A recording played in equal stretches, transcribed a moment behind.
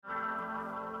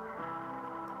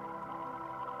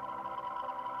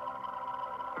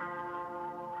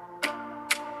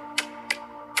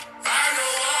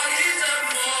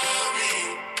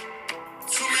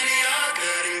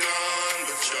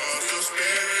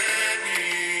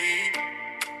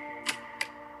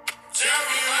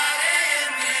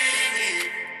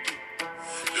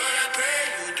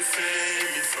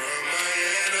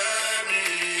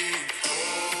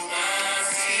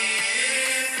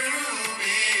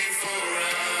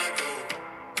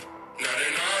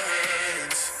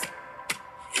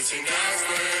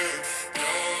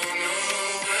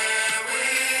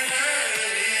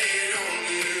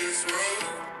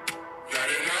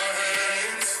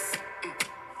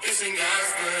It's in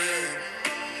God's plan.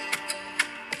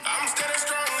 I'm standing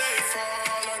strong, they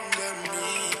fall under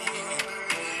me.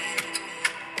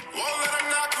 Won't let them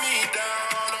knock me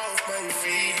down off my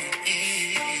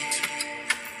feet.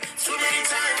 Too many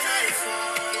times I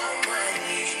fall on my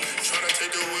knees. Tryna take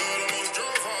the wheel, almost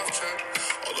drove off track.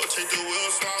 Although take the wheel,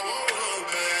 so I won't look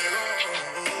back.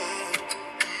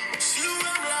 See what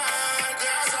I'm like,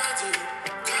 guys, I do.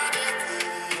 God, they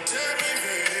cool, tell me,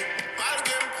 babe.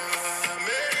 Malcolm,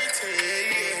 meditate,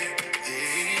 yeah.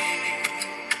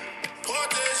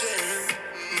 Portation,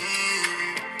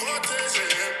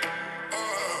 portation. I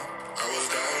was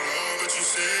down low, but you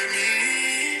saved me.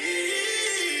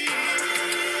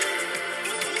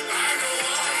 I know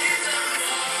all you've done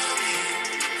for me.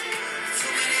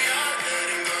 Too many are dead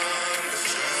and gone, but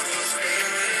you're still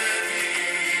sparing me.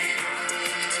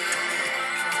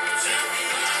 Tell me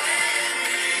why they hate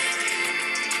me.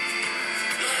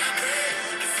 Lord, I pray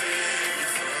you defend me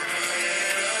from my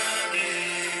enemy.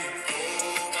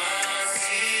 Oh, I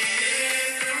see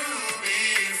it through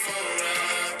before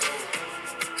I go.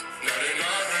 Not in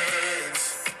our hands,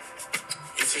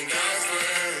 it's in God's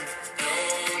plan.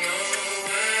 Don't know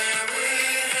where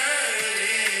we're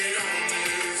headed on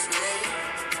this road.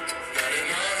 Not in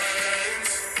our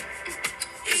hands,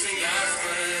 it's in God's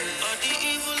plan. All the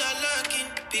evil are lurking,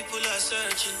 people are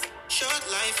searching. Short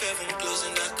life, heaven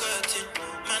closing the curtain.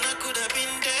 Man, I could have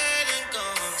been dead and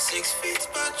gone. 6 feet,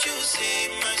 but you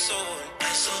saved my soul.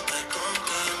 I saw my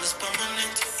conquer is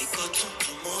permanent. It got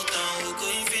to more down, we go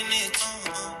infinite.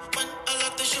 When I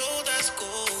love the shoulders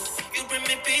cold, you bring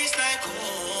me peace like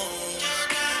home.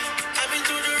 I've been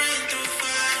through the rain, through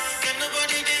fire. Can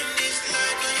nobody dim this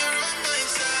light when you're on my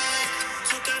side?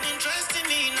 Took an interest in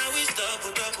me, now it's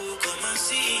double, come and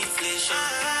see inflation.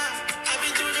 I've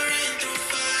been through the rain, through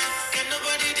fire. Can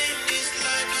nobody dim this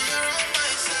light when you're on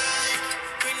my side?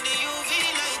 Bring the UV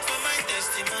light for my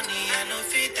testimony, I know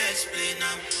fit explain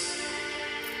now.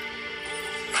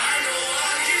 I know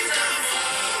all you've done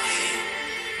for me.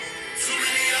 Too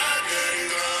many are dead and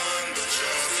gone, but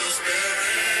you're still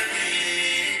sparing me.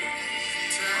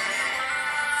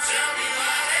 Tell me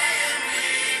why they hate me.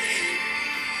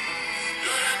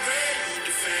 Lord, I pray you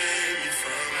defend me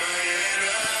from my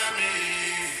enemy.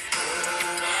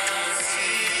 Oh, I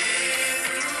see it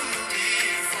through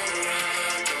before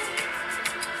I go.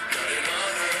 Not in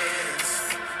our hands,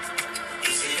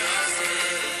 it's in God's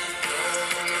hand.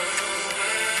 Don't know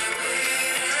where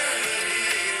we're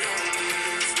headed on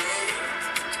this road.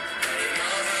 Not in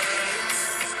our hands,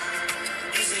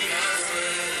 it's in God's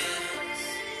hand.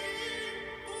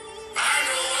 I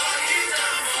know all you've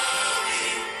done for me.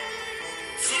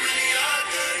 Too many are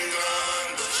dead and gone,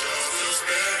 but you're still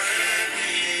sparing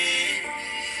me.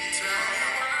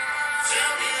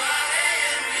 Tell me why they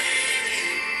hate me.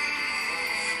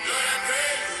 Lord, I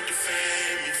pray you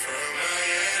defend me from my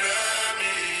enemy.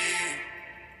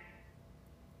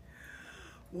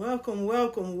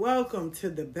 Welcome to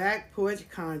the Back Porch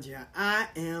Conjure. I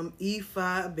am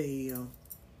Ifa Bayo.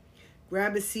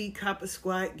 Grab a seat, cop a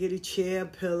squat, get a chair,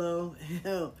 pillow.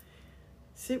 Hell,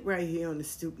 sit right here on the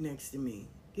stoop next to me.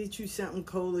 Get you something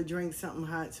cold to drink, something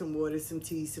hot, some water, some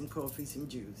tea, some coffee, some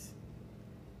juice.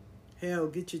 Hell,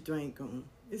 get your drink on.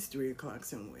 It's 3 o'clock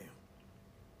somewhere.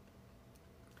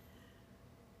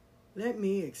 Let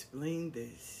me explain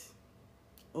this.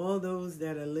 All those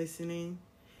that are listening,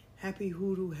 happy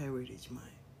Hoodoo Heritage Month.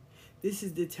 This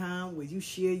is the time where you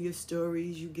share your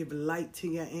stories, you give light to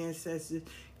your ancestors,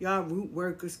 y'all root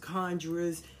workers,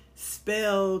 conjurers,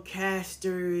 spell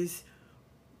casters,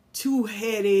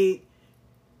 two-headed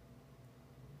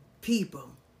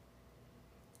people.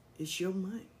 It's your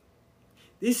month.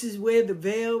 This is where the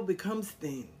veil becomes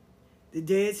thin. The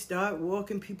dead start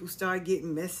walking, people start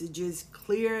getting messages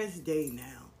clear as day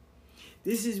now.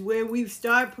 This is where we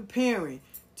start preparing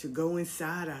to go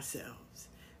inside ourselves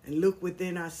and look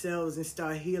within ourselves and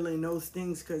start healing those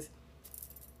things, because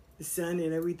the sun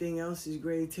and everything else is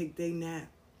ready to take their nap.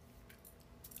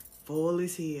 Fall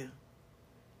is here.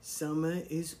 Summer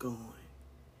is gone.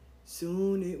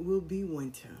 Soon it will be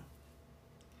winter.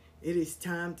 It is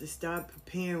time to start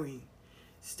preparing.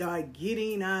 Start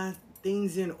getting our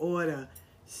things in order.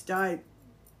 Start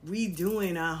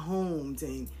redoing our homes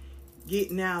and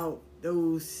getting out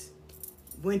those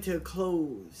winter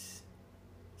clothes.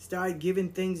 Start giving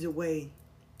things away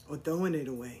or throwing it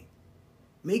away.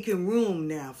 Making room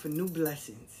now for new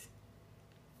blessings.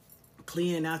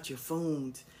 Clearing out your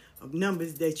phones of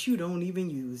numbers that you don't even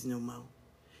use no more.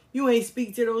 You ain't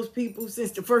speak to those people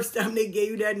since the first time they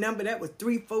gave you that number. That was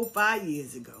 3, 4, 5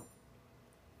 years ago.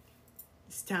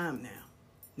 It's time now.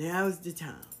 Now is the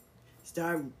time.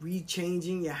 Start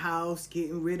rechanging your house,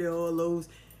 getting rid of all those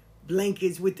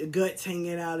blankets with the guts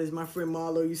hanging out, as my friend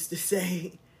Marlo used to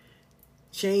say.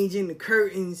 Changing the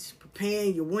curtains,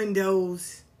 preparing your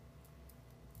windows,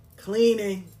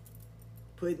 cleaning,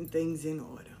 putting things in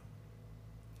order.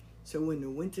 So when the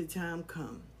winter time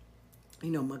comes,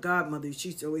 my godmother, she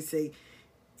used to always say,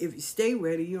 if you stay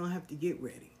ready, you don't have to get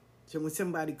ready. So when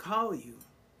somebody call you,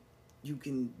 you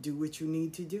can do what you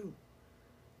need to do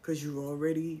because you've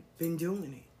already been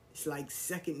doing it. It's like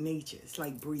second nature. It's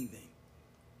like breathing.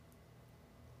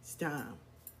 It's time.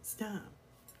 It's time.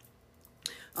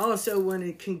 I also want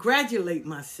to congratulate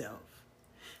myself.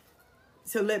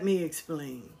 So let me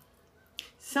explain.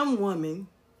 Some woman,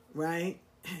 right,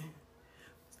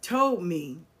 told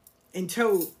me and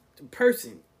told the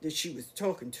person that she was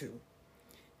talking to,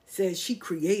 said she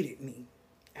created me.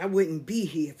 I wouldn't be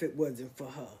here if it wasn't for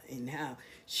her and how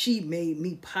she made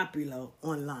me popular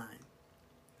online.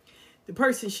 The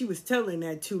person she was telling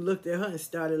that to looked at her and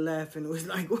started laughing. It was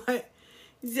like, what?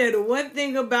 He said, the one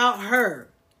thing about her,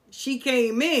 she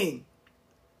came in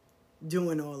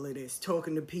doing all of this,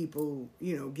 talking to people,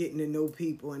 getting to know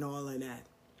people and all of that.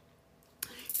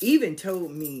 Even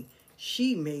told me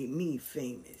she made me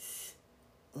famous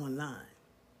online.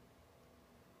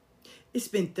 It's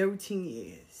been 13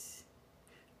 years.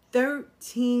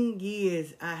 13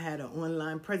 years I had an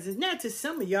online presence. Now, to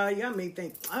some of y'all may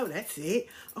think, oh, that's it.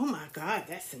 Oh, my God,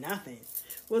 that's nothing.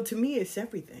 Well, to me, it's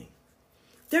everything.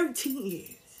 13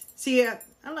 years. See, I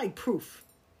like proof.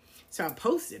 So I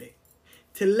posted it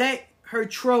to let her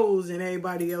trolls and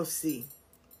everybody else see.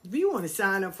 If you want to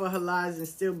sign up for her lies and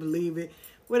still believe it,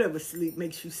 whatever sleep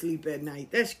makes you sleep at night,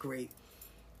 that's great.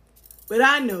 But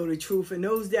I know the truth, and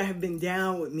those that have been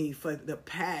down with me for the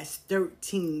past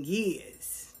 13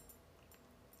 years,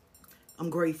 I'm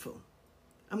grateful.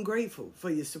 I'm grateful for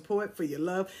your support, for your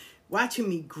love, watching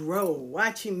me grow,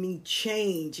 watching me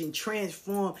change and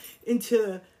transform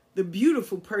into the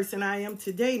beautiful person I am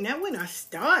today. Now, when I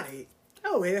started,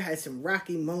 it had some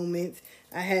rocky moments.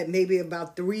 I had maybe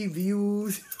about 3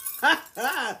 views.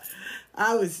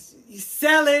 I was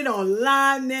selling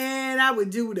online, man. I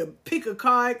would do the pick a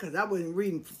card because I wasn't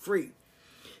reading for free.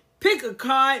 Pick a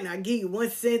card and I give you one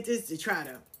sentence to try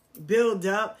to build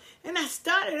up. And I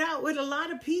started out with a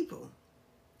lot of people.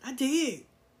 I did.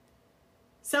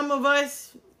 Some of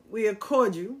us, we are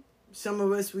cordial. Some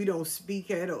of us, we don't speak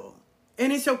at all.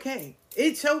 And it's okay.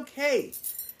 It's okay.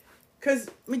 Because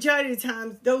majority of the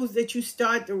times, those that you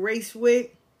start the race with,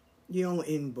 you don't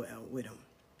end well with them.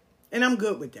 And I'm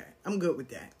good with that. I'm good with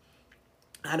that.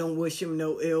 I don't wish them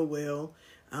no ill will.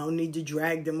 I don't need to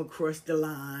drag them across the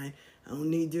line. I don't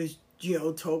need to,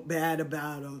 talk bad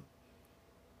about them.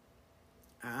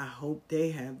 I hope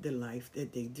they have the life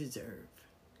that they deserve.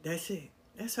 That's it.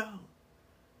 That's all.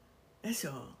 That's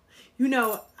all.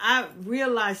 I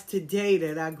realized today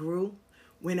that I grew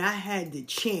when I had the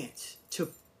chance to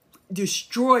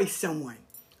destroy someone.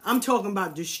 I'm talking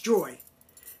about destroy.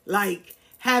 Like,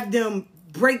 have them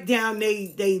break down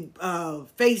they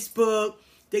Facebook,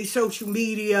 they social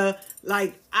media.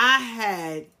 Like, I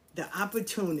had the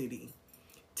opportunity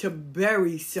to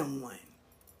bury someone.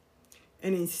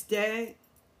 And instead,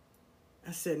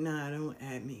 I said, nah, don't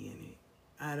add me in it.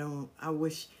 I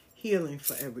wish healing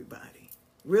for everybody.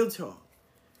 Real talk.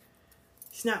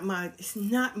 It's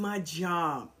not my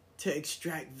job to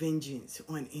extract vengeance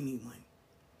on anyone.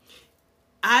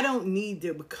 I don't need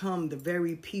to become the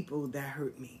very people that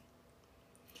hurt me.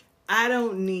 I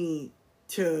don't need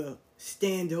to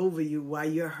stand over you while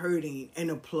you're hurting and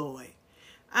applaud.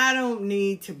 I don't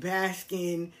need to bask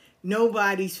in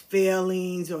nobody's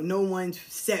failings or no one's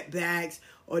setbacks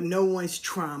or no one's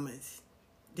traumas.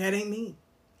 That ain't me.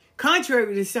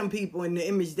 Contrary to some people in the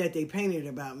image that they painted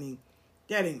about me,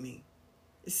 that ain't me.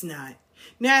 It's not.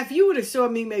 Now, if you would have saw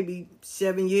me maybe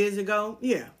 7 years ago,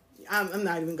 yeah, I'm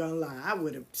not even going to lie. I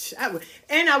would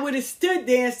have stood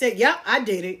there and said, yep, I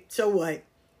did it. So what?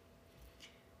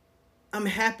 I'm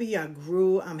happy I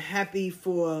grew. I'm happy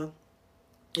for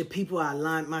the people I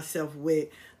aligned myself with.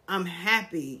 I'm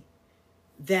happy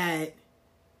that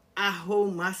I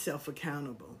hold myself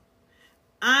accountable.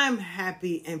 I'm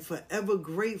happy and forever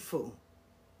grateful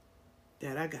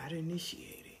that I got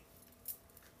initiated.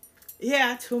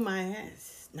 Yeah, I tore my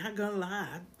ass. Not gonna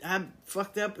lie. I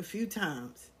fucked up a few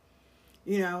times.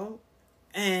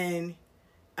 And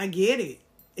I get it.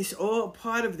 It's all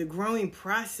part of the growing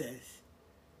process.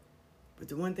 But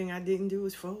the one thing I didn't do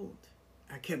was fold.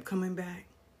 I kept coming back.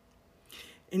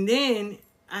 And then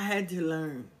I had to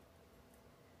learn.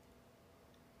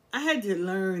 I had to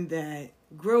learn that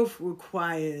growth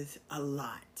requires a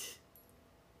lot.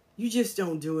 You just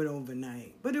don't do it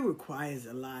overnight. But it requires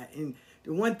a lot. And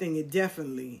the one thing it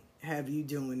definitely have you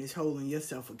doing is holding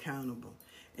yourself accountable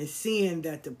and seeing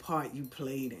that the part you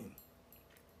played in.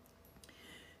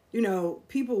 You know,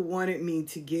 people wanted me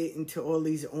to get into all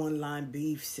these online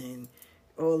beefs and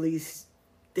all these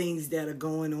things that are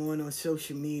going on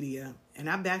social media, and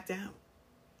I backed out.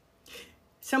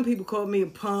 Some people called me a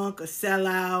punk, a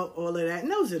sellout, all of that.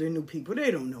 And those are the new people.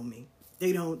 They don't know me.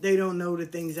 They don't know the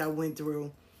things I went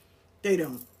through. They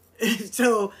don't.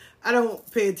 So I don't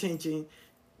pay attention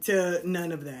to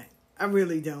none of that. I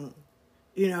really don't.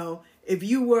 You know, if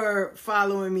you were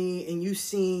following me and you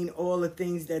seen all the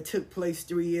things that took place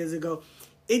 3 years ago,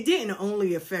 it didn't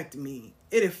only affect me.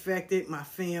 It affected my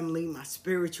family, my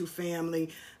spiritual family.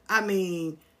 I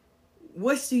mean,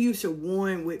 what's the use of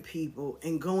warring with people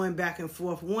and going back and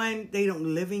forth? One, they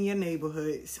don't live in your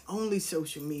neighborhood. It's only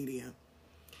social media.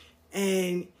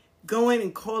 And going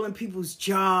and calling people's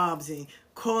jobs and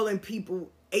calling people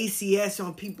ACS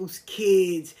on people's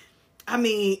kids. I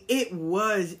mean, it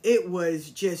was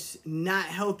just not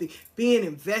healthy. Being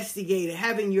investigated,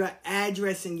 having your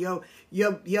address and your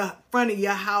front of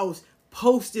your house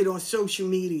posted on social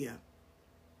media.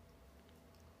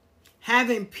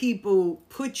 Having people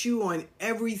put you on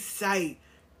every site,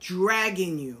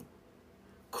 dragging you.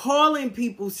 Calling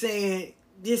people saying,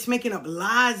 just making up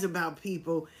lies about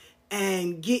people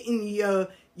and getting your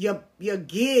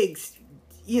gigs,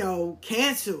 you know,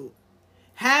 canceled.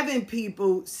 Having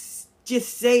people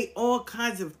just say all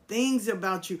kinds of things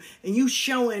about you and you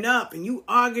showing up and you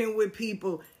arguing with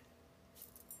people.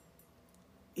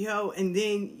 You know, and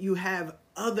then you have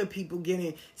other people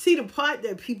getting... See, the part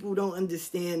that people don't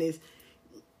understand is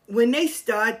when they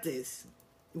start this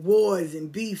wars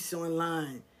and beefs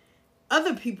online,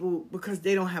 other people, because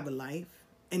they don't have a life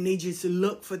and they just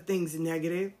look for things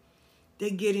negative, they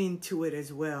get into it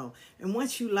as well. And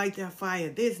once you light that fire,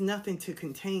 there's nothing to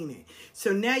contain it.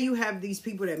 So now you have these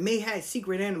people that may have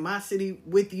secret animosity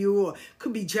with you or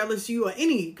could be jealous of you or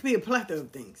it could be a plethora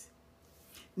of things.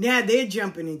 Now they're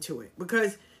jumping into it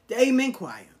because the Amen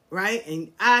Choir, right?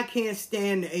 And I can't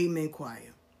stand the Amen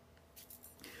Choir.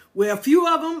 Well, a few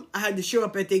of them, I had to show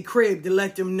up at their crib to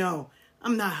let them know,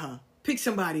 I'm not her. Pick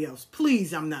somebody else.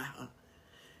 Please, I'm not her.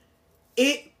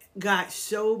 It got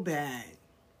so bad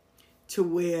to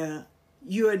where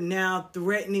you're now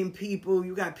threatening people.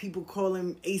 You got people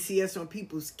calling ACS on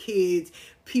people's kids,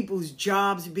 people's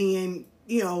jobs being,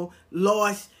 you know,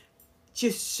 lost.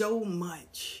 Just so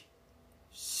much.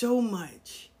 So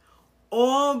much.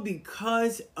 All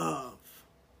because of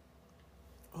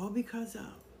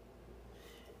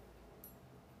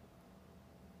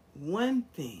one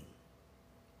thing.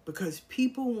 Because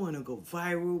people want to go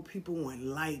viral. People want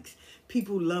likes.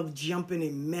 People love jumping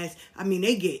in mess. I mean,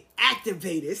 they get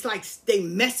activated. It's like they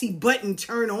messy button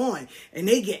turn on. And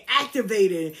they get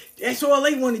activated. That's all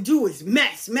they want to do is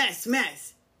mess, mess,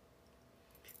 mess.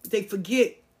 But they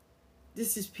forget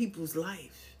this is people's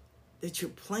life that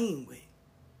you're playing with.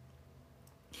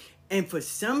 And for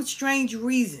some strange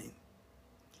reason,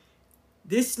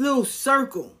 this little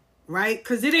circle, right?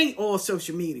 Because it ain't all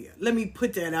social media. Let me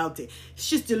put that out there. It's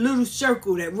just a little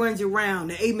circle that runs around,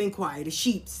 the Amen Choir, the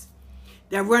sheeps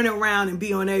that run around and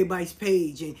be on everybody's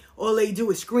page. And all they do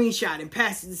is screenshot and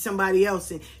pass it to somebody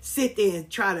else and sit there and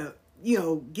try to, you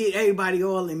know, get everybody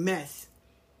all in mess.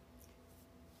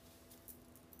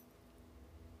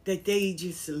 That they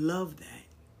just love that.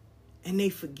 And they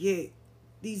forget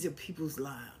these are people's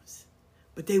lives.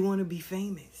 But they want to be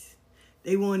famous.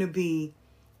 They want to be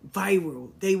viral.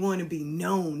 They want to be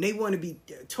known. They want to be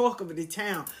talk of the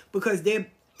town because their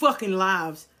fucking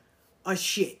lives are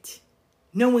shit.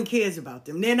 No one cares about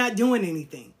them. They're not doing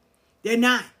anything. They're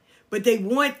not. But they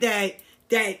want that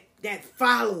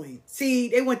following. See,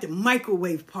 they want the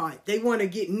microwave part. They want to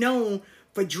get known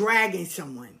for dragging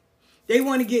someone. They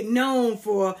want to get known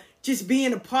for just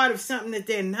being a part of something that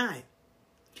they're not.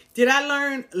 Did I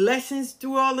learn lessons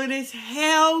through all of this?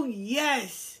 Hell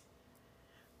yes.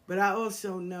 But I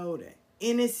also know that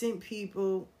innocent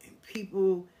people and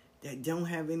people that don't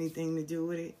have anything to do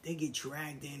with it, they get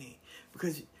dragged in it.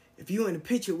 Because if you're in a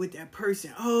picture with that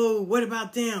person, oh, what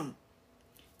about them?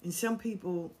 And some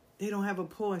people, they don't have a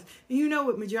pause. And you know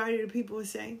what majority of the people will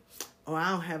say? Oh, I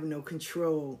don't have no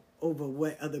control over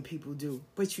what other people do.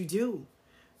 But you do.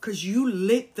 Because you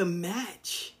lit the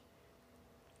match.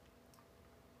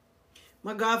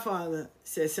 My godfather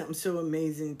said something so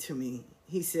amazing to me.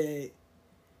 He said,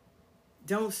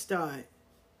 don't start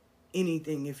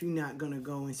anything if you're not going to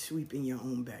go and sweep in your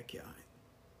own backyard.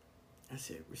 I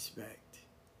said, respect.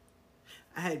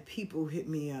 I had people hit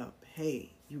me up.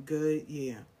 Hey, you good?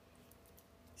 Yeah.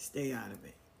 Stay out of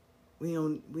it. We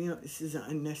don't, this is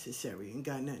unnecessary and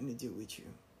got nothing to do with you.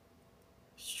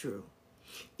 It's true.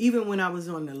 Even when I was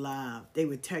on the live, they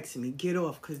were texting me, get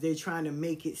off, because they're trying to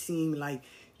make it seem like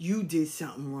you did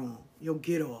something wrong. Yo,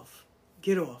 get off.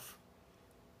 Get off.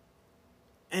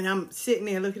 And I'm sitting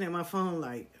there looking at my phone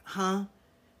like, huh?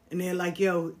 And they're like,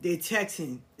 yo, they're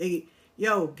texting.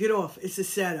 Yo, get off. It's a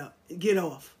setup. Get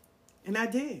off. And I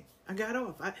did. I got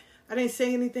off. I didn't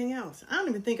say anything else. I don't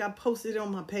even think I posted it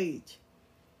on my page.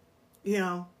 You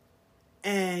know?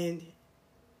 And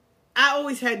I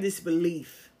always had this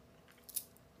belief,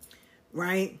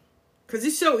 right? Because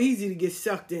it's so easy to get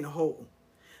sucked in a hole.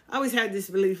 I always had this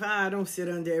belief, I don't sit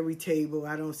under every table.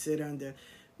 I don't sit under,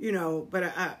 but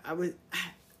I was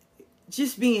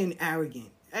just being arrogant.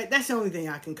 That's the only thing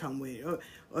I can come with.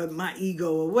 Or my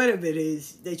ego or whatever it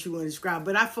is that you want to describe.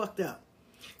 But I fucked up.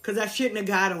 Because I shouldn't have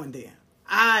got on there.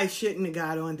 I shouldn't have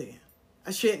got on there.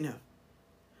 I shouldn't have.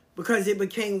 Because it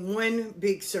became one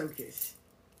big circus.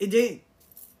 It did.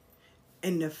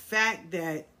 And the fact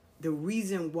that the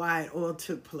reason why it all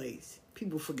took place,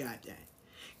 people forgot that.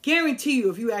 Guarantee you,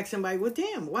 if you ask somebody, well,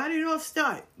 damn, why did it all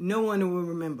start? No one will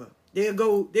remember. They'll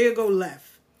go left.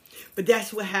 But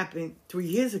that's what happened 3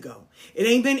 years ago. It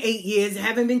ain't been 8 years. It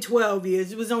haven't been 12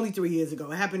 years. It was only 3 years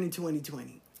ago. It happened in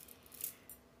 2020.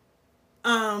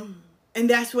 And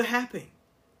that's what happened.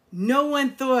 No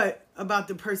one thought about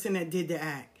the person that did the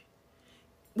act.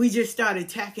 We just started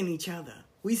attacking each other.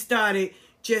 We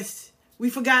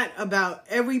forgot about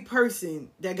every person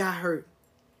that got hurt.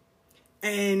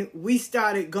 And we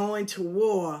started going to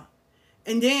war.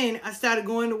 And then I started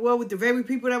going to war with the very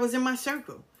people that was in my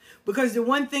circle. Because the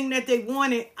one thing that they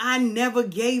wanted, I never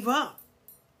gave up.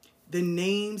 The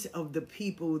names of the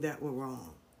people that were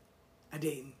wrong. I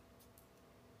didn't.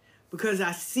 Because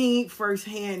I seen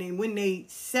firsthand, and when they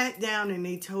sat down and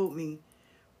they told me,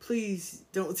 please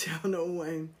don't tell no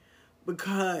one,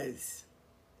 because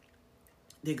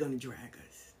they're going to drag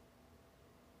us.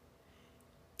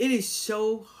 It is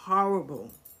so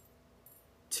horrible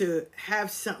to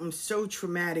have something so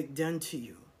traumatic done to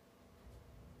you.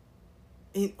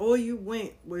 And all you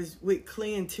went was with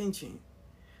clear intention.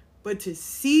 But to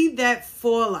see that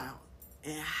fallout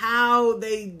and how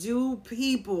they do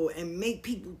people and make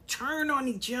people turn on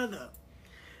each other,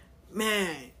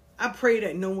 man, I pray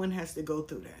that no one has to go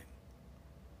through that.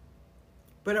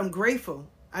 But I'm grateful.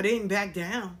 I didn't back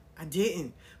down. I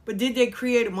didn't. But did they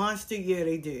create a monster? Yeah,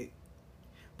 they did.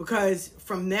 Because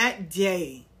from that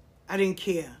day, I didn't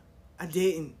care. I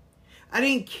didn't. I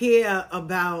didn't care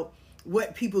about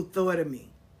what people thought of me.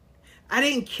 I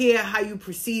didn't care how you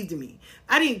perceived me.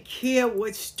 I didn't care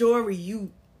what story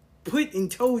you put and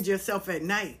told yourself at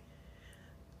night.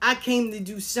 I came to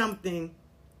do something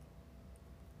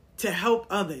to help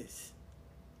others.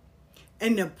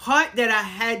 And the part that I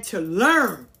had to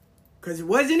learn, because it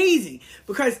wasn't easy,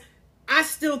 because I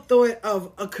still thought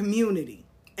of a community.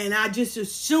 And I just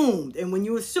assumed, and when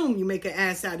you assume, you make an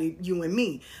ass out of you and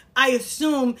me. I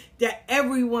assumed that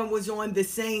everyone was on the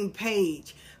same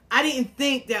page. I didn't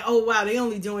think that, oh, wow, they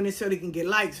only doing it so they can get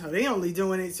likes, or they only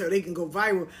doing it so they can go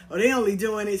viral, or they only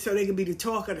doing it so they can be the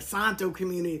talk of the Santo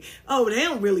community. Oh, they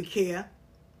don't really care.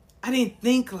 I didn't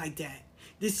think like that.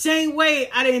 The same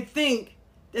way I didn't think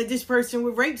that this person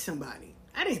would rape somebody.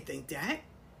 I didn't think that.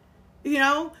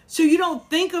 So you don't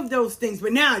think of those things,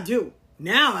 but now I do.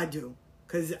 Now I do.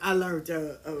 Because I learned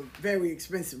a very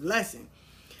expensive lesson.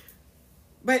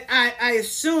 But I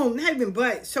assumed,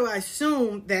 I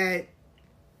assumed that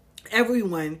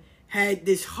everyone had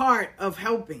this heart of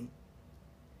helping.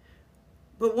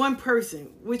 But one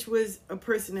person, which was a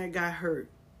person that got hurt,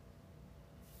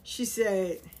 she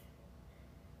said,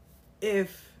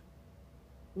 if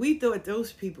we thought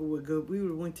those people were good, we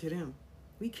would have went to them.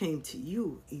 We came to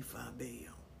you, Ifa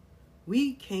Bayo.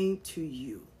 We came to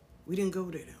you. We didn't go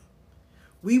to them.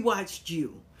 We watched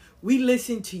you. We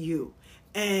listened to you.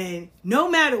 And no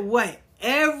matter what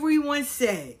everyone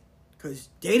said, because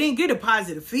they didn't get a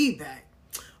positive feedback.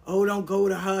 Oh, don't go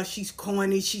to her. She's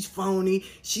corny. She's phony.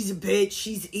 She's a bitch.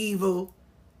 She's evil.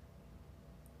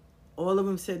 All of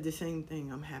them said the same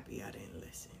thing. I'm happy I didn't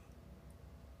listen.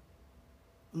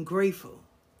 I'm grateful.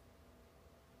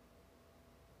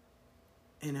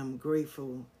 And I'm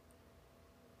grateful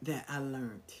that I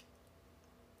learned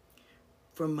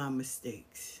from my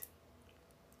mistakes.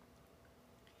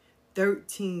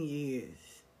 13 years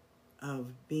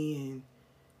of being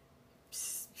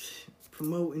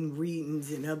promoting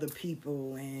readings and other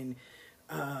people and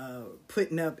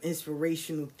putting up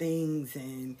inspirational things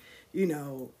and,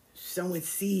 sowing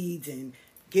seeds and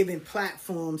giving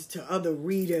platforms to other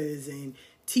readers and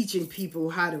teaching people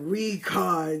how to read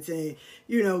cards and,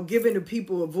 giving the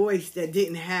people a voice that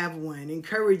didn't have one,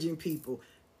 encouraging people.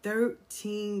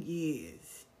 13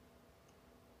 years.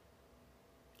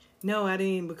 No, I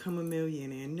didn't become a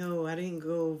millionaire. No, I didn't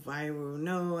go viral.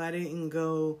 No, I didn't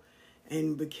go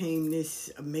and became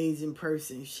this amazing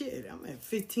person. Shit, I'm at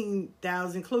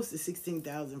 15,000, close to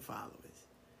 16,000 followers.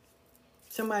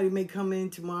 Somebody may come in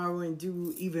tomorrow and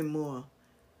do even more.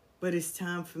 But it's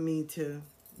time for me to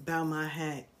bow my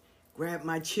hat, grab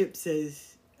my chips,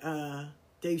 as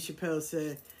Dave Chappelle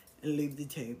said, and leave the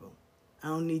table. I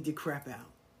don't need to crap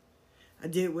out. I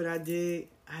did what I did.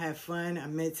 I had fun. I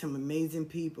met some amazing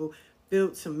people,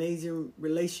 built some amazing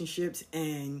relationships,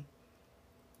 and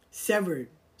severed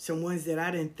some ones that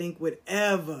I didn't think would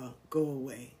ever go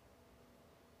away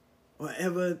or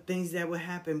ever things that would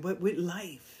happen. But with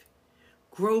life,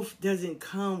 growth doesn't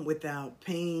come without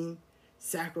pain,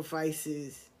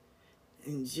 sacrifices,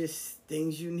 and just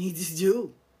things you need to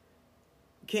do.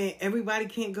 Everybody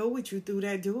can't go with you through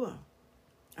that door.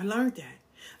 I learned that.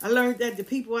 I learned that the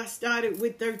people I started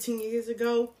with 13 years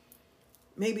ago,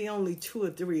 maybe only 2 or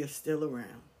 3 are still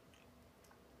around.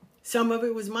 Some of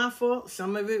it was my fault.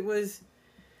 Some of it was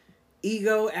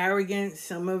ego, arrogance.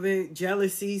 Some of it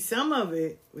jealousy. Some of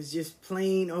it was just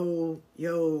plain old,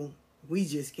 yo, we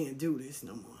just can't do this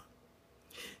no more.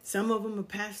 Some of them have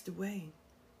passed away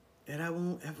that I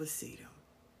won't ever see them.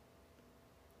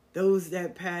 Those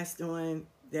that passed on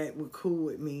that were cool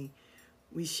with me,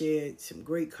 we shared some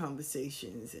great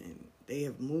conversations, and they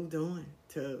have moved on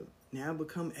to now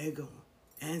become ego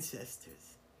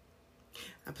ancestors.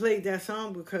 I played that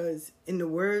song because in the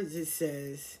words it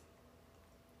says,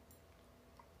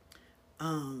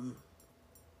 you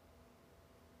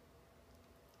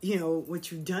know,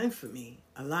 what you've done for me.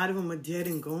 A lot of them are dead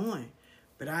and gone,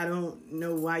 but I don't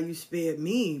know why you spared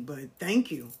me, but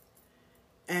thank you.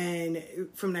 And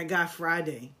from that guy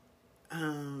Friday,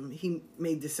 he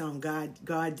made the song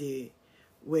God Did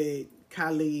with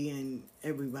Kali and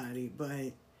everybody.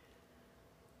 But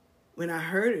when I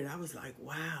heard it, I was like,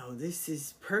 wow, this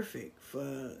is perfect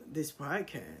for this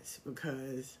podcast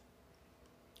because,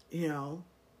 you know,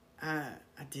 I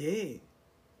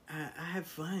had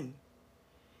fun.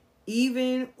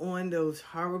 Even on those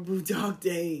horrible, dark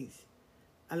days,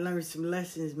 I learned some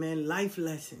lessons, man, life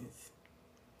lessons.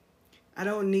 I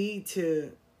don't need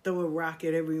to throw a rock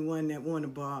at everyone that want to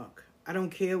bark. I don't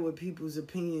care what people's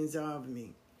opinions are of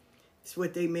me. It's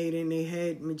what they made in their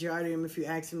head. Majority of them, if you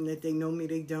ask them that they know me,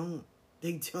 they don't.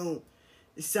 They don't.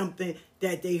 It's something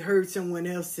that they heard someone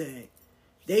else say.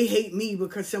 They hate me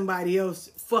because somebody else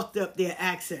fucked up their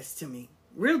access to me.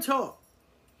 Real talk.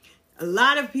 A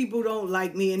lot of people don't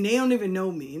like me and they don't even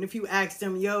know me. And if you ask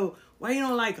them, yo, why you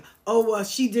don't like her? Oh, well,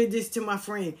 she did this to my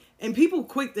friend. And people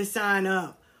quick to sign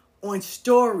up on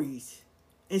stories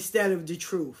instead of the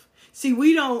truth. See,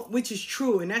 we don't, which is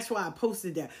true, and that's why I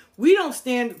posted that. We don't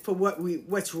stand for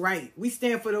what's right. We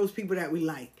stand for those people that we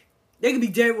like. They could be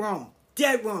dead wrong.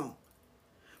 Dead wrong.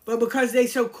 But because they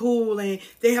so cool and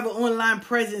they have an online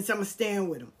presence, I'm going to stand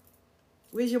with them.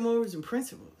 Where's your morals and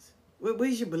principles?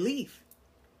 Where's your belief?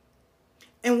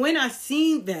 And when I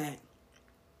seen that,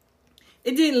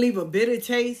 it didn't leave a bitter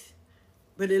taste,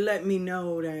 but it let me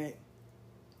know that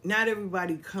not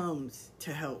everybody comes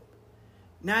to help.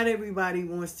 Not everybody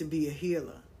wants to be a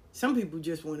healer. Some people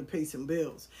just want to pay some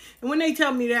bills. And when they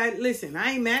tell me that, listen,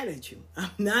 I ain't mad at you. I'm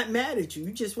not mad at you.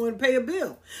 You just want to pay a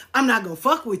bill. I'm not going to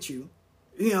fuck with you,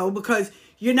 you know, because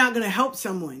you're not going to help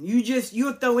someone.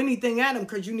 You'll throw anything at them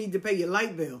because you need to pay your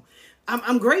light bill.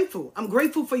 I'm grateful. I'm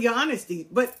grateful for your honesty,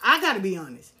 but I got to be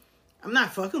honest. I'm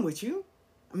not fucking with you.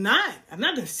 I'm not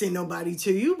going to send nobody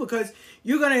to you because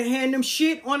you're going to hand them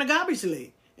shit on a garbage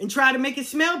lid and try to make it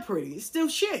smell pretty. It's still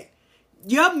shit.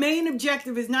 Your main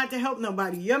objective is not to help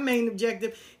nobody. Your main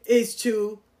objective is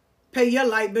to pay your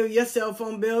light bill, your cell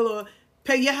phone bill, or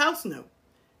pay your house note.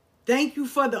 Thank you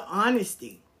for the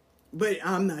honesty, but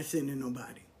I'm not sending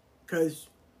nobody because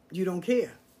you don't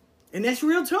care. And that's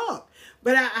real talk.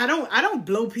 But I don't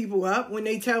blow people up when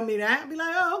they tell me that. I'll be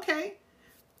like, oh, okay.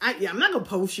 I'm not going to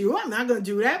post you. I'm not going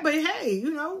to do that. But hey,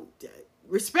 you know,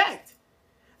 respect.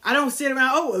 I don't sit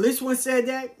around, oh, well, this one said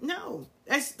that. No,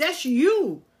 that's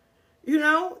you. You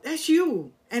know, that's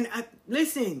you. And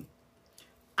listen,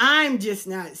 I'm just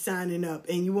not signing up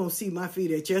and you won't see my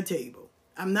feet at your table.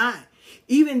 I'm not.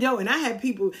 Even though, and I had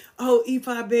people, oh,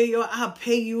 Ifa Bayo, I'll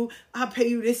pay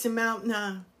you this amount.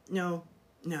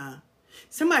 Nah.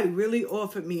 Somebody really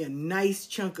offered me a nice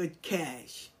chunk of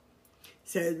cash.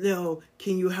 Said, no,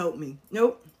 can you help me?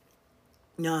 Nope.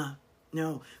 No.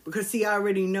 Because see, I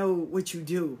already know what you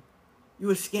do.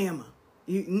 You're a scammer.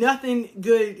 Nothing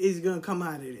good is going to come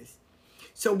out of this.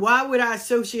 So why would I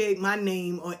associate my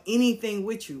name or anything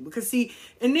with you? Because see,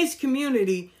 in this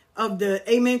community of the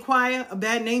Amen Choir, a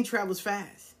bad name travels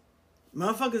fast.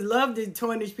 Motherfuckers love to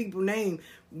tarnish people's name.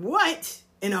 What?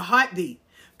 In a heartbeat.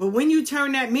 But when you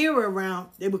turn that mirror around,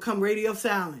 they become radio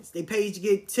silence. Their page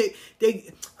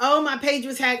my page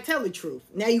was hacked. Tell the truth.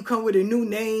 Now you come with a new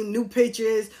name, new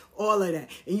pictures, all of that.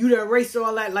 And you done erased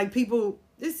all that. Like people,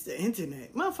 this is the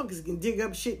internet. Motherfuckers can dig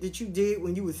up shit that you did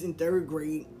when you was in 3rd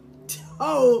grade.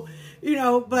 Oh,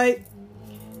 but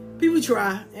people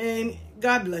try. And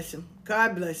God bless them.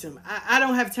 God bless them. I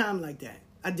don't have time like that.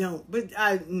 I don't. But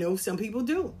I know some people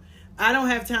do. I don't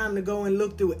have time to go and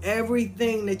look through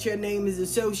everything that your name is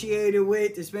associated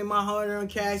with, to spend my hard-earned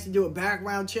cash to do a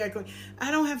background check. I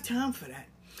don't have time for that.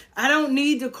 I don't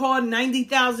need to call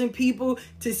 90,000 people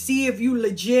to see if you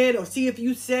legit or see if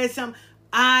you said something.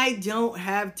 I don't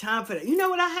have time for that. You know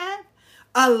what I have?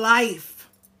 A life.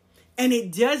 And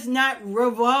it does not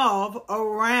revolve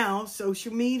around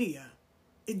social media.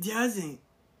 It doesn't.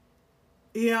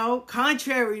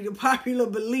 Contrary to popular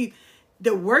belief,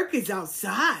 the work is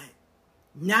outside.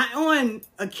 Not on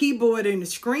a keyboard and a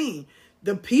screen.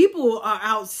 The people are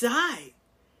outside.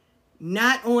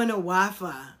 Not on a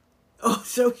Wi-Fi or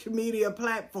social media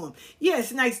platform. Yeah,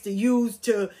 it's nice to use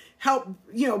to help,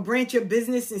 branch your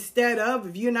business instead of,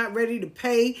 if you're not ready to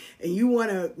pay and you want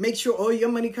to make sure all your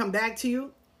money come back to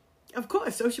you. Of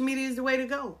course, social media is the way to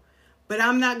go. But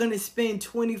I'm not going to spend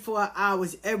 24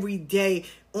 hours every day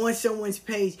on someone's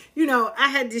page. I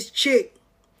had this chick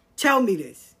tell me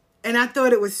this. And I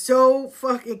thought it was so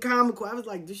fucking comical. I was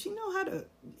like, does she know how the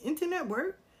internet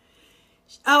work?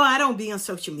 Oh, I don't be on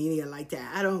social media like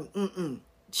that. I don't,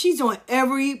 She's on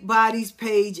everybody's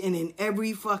page and in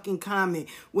every fucking comment.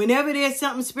 Whenever there's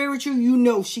something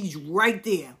spiritual, she's right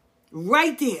there.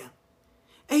 Right there.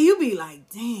 And you be like,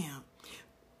 damn.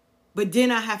 But then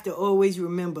I have to always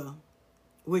remember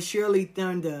what Shirley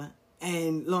Thunder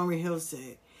and Lauryn Hill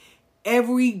said.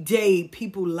 Every day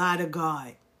people lie to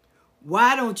God.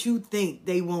 Why don't you think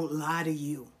they won't lie to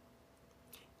you?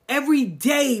 Every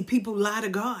day people lie to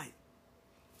God.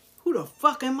 Who the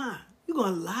fuck am I? You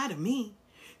gonna lie to me?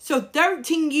 So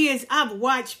 13 years I've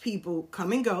watched people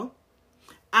come and go.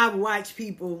 I've watched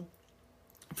people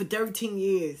for 13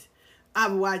 years.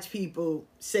 I've watched people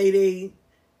say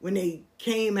when they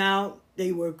came out,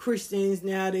 they were Christians.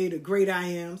 Now they the great I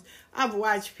ams. I've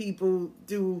watched people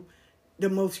do the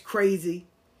most crazy.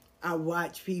 I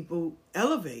watch people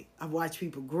elevate. I watch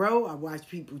people grow. I watch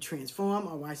people transform.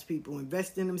 I watch people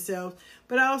invest in themselves.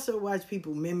 But I also watch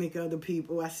people mimic other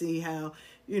people. I see how,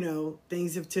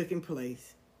 things have taken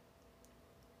place.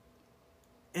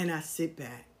 And I sit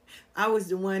back. I was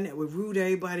the one that would root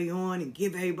everybody on and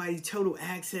give everybody total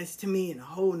access to me and the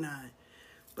whole nine.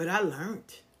 But I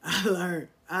learned.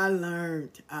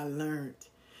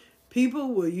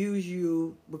 People will use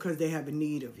you because they have a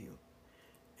need of you.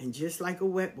 And just like a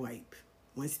wet wipe,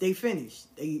 once they finish,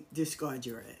 they discard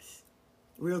your ass.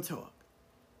 Real talk.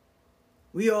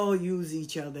 We all use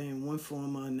each other in one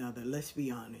form or another. Let's be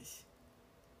honest.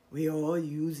 We all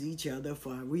use each other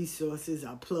for our resources,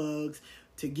 our plugs,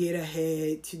 to get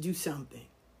ahead, to do something.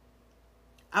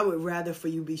 I would rather for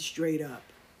you be straight up,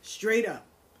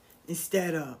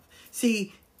 instead of.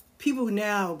 See, people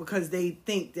now, because they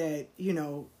think that,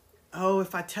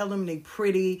 if I tell them they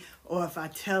pretty, or if I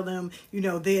tell them,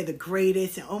 they're the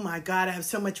greatest, and oh my God, I have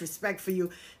so much respect for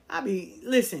you. At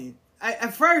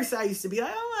first I used to be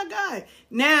like, oh my God.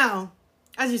 Now,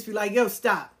 I just be like, yo,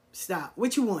 stop.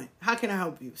 What you want? How can I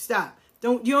help you? Stop.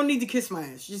 You don't need to kiss my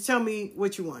ass. Just tell me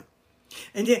what you want.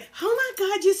 And then, oh my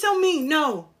God, you're so mean.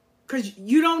 No, because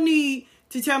you don't need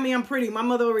to tell me I'm pretty. My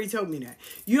mother already told me that.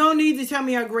 You don't need to tell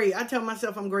me I'm great. I tell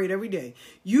myself I'm great every day.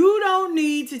 You don't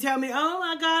need to tell me, oh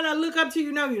my God, I look up to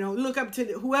you. No, you don't. Look up to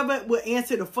whoever will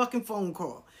answer the fucking phone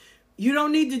call. You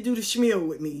don't need to do the schmeal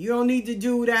with me. You don't need to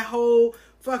do that whole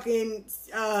fucking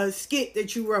skit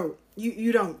that you wrote.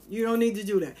 You don't. You don't need to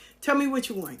do that. Tell me what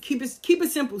you want. Keep it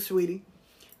simple, sweetie.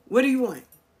 What do you want?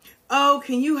 Oh,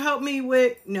 can you help me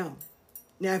with? No.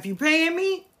 Now, if you're paying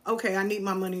me, okay, I need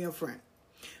my money up front.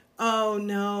 Oh,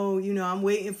 no, I'm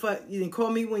waiting for, you can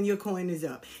call me when your coin is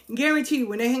up. And guarantee you,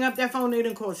 when they hang up that phone, they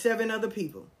done call 7 other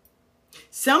people.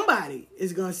 Somebody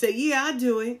is going to say, yeah, I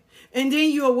do it. And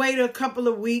then you'll wait a couple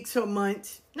of weeks or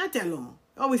months. Not that long.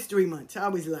 Always 3 months. I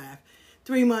always laugh.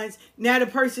 3 months. Now the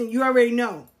person, you already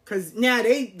know. Because now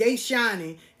they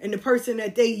shining. And the person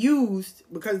that they used,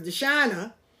 because the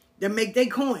shiner, they make their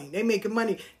coin. They making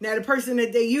money. Now the person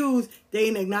that they use, they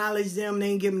ain't acknowledge them. They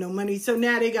ain't give them no money. So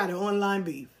now they got an online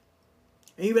beef.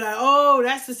 And you be like, oh,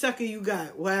 that's the sucker you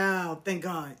got. Wow, thank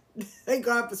God. Thank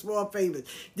God for small favors.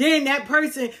 Then that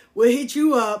person will hit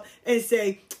you up and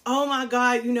say, oh my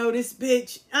God, this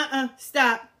bitch.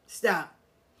 Stop.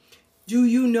 Do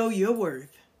you know your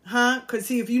worth? Huh? Because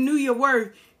see, if you knew your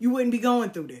worth, you wouldn't be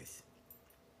going through this.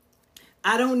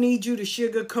 I don't need you to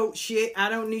sugarcoat shit. I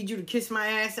don't need you to kiss my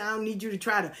ass. I don't need you to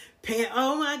try to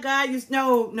oh my God,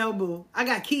 no, boo. I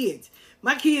got kids.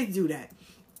 My kids do that.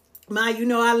 Ma, you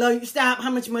know I love you. Stop.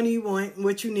 How much money you want?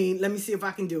 What you need? Let me see if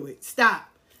I can do it. Stop.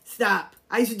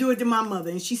 I used to do it to my mother,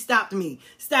 and she stopped me.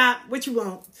 Stop. What you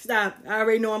want? Stop. I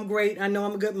already know I'm great. I know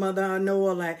I'm a good mother. I know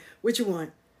all that. What you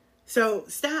want? So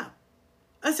stop.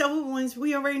 Us older ones,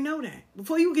 we already know that.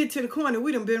 Before you get to the corner,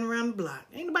 we done been around the block.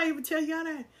 Ain't nobody ever tell y'all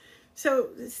that. So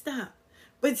stop.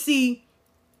 But see,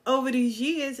 over these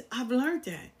years, I've learned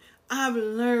that. I've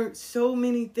learned so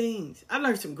many things. I've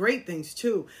learned some great things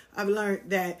too. I've learned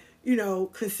that,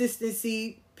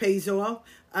 consistency pays off.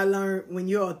 I learned when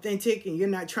you're authentic and you're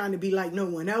not trying to be like no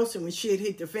one else, and when shit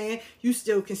hit the fan, you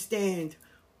still can stand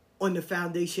on the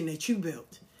foundation that you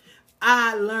built.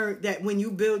 I learned that when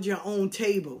you build your own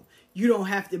table, you don't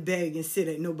have to beg and sit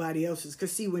at nobody else's.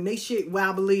 Because see, when they shit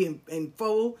wobbly and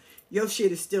fold, your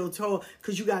shit is still tall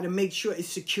because you got to make sure it's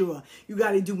secure. You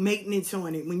got to do maintenance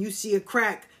on it. When you see a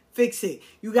crack, fix it.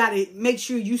 You got to make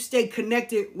sure you stay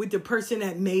connected with the person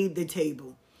that made the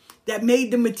table, that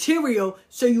made the material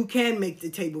so you can make the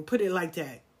table. Put it like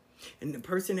that. And the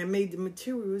person that made the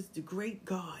material is the great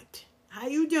God. How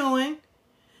you doing?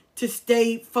 To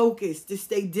stay focused, to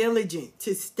stay diligent,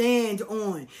 to stand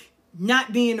on,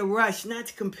 not be in a rush, not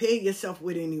to compare yourself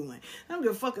with anyone. I don't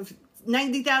give a fuck if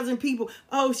 90,000 people,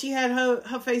 oh, she had her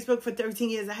Facebook for 13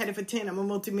 years, I had it for 10, I'm a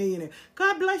multimillionaire.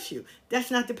 God bless you. That's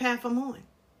not the path I'm on.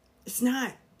 It's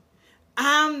not.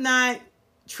 I'm not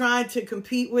trying to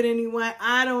compete with anyone.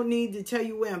 I don't need to tell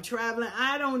you where I'm traveling.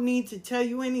 I don't need to tell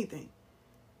you anything.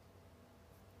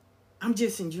 I'm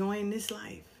just enjoying this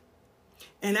life.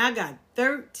 And I got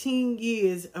 13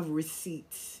 years of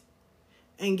receipts.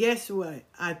 And guess what?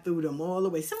 I threw them all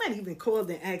away. Somebody even called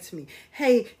and asked me,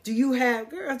 hey, do you have...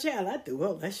 Girl, child, I threw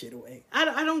all that shit away. I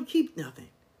don't keep nothing.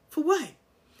 For what?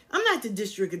 I'm not the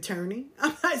district attorney.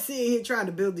 I'm not sitting here trying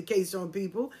to build the case on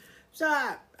people. So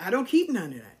I don't keep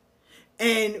none of that.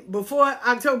 And before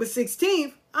October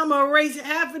 16th, I'm going to erase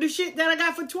half of the shit that I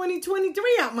got for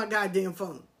 2023 out my goddamn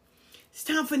phone. It's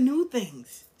time for new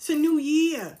things. It's a new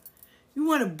year. You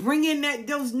want to bring in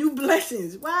those new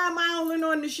blessings. Why am I holding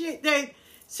on to shit that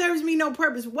serves me no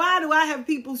purpose? Why do I have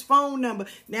people's phone number?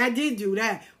 Now, I did do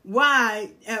that.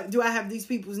 Why do I have these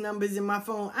people's numbers in my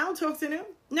phone? I don't talk to them.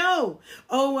 No.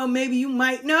 Oh, well, maybe you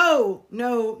might. No.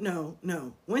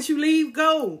 Once you leave,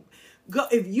 go.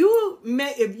 If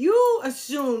you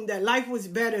assume that life was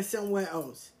better somewhere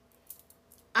else,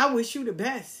 I wish you the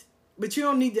best. But you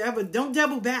don't need to don't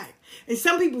double back. And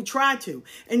some people try to.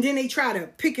 And then they try to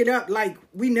pick it up like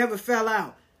we never fell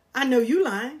out. I know you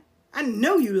lying. I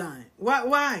know you lying.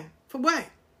 Why? For what?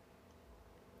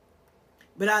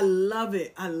 But I love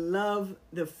it. I love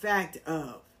the fact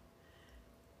of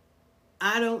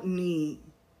I don't need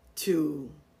to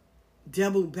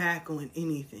double back on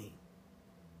anything.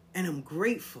 And I'm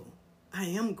grateful. I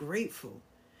am grateful.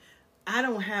 I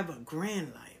don't have a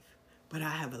grand life, but I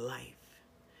have a life.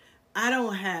 I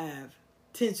don't have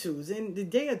tinsels. And the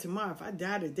day of tomorrow, if I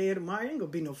die the day of tomorrow, ain't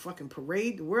going to be no fucking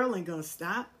parade. The world ain't going to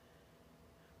stop.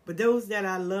 But those that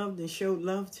I loved and showed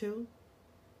love to,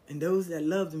 and those that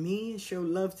loved me and showed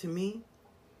love to me,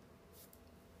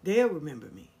 they'll remember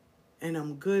me. And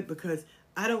I'm good because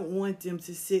I don't want them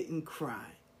to sit and cry.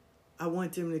 I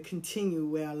want them to continue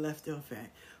where I left off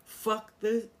at. Fuck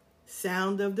the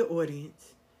sound of the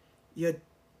audience. Your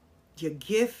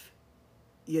gift,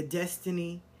 your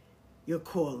destiny, your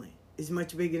calling is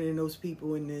much bigger than those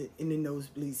people in the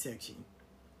nosebleed section.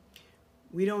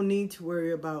 We don't need to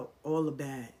worry about all the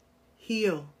bad.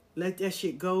 Heal. Let that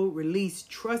shit go. Release.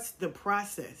 Trust the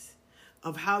process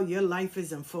of how your life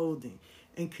is unfolding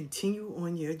and continue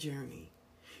on your journey.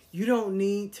 You don't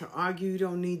need to argue. You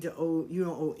don't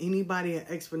owe anybody an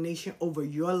explanation over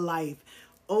your life.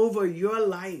 Over your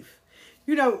life.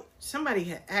 Somebody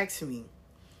had asked me,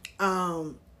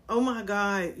 oh my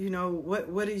God,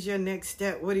 what is your next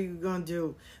step? What are you going to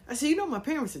do? I said, my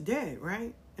parents are dead,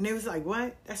 right? And they was like,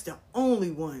 what? That's the only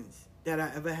ones that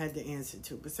I ever had to answer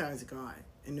to besides God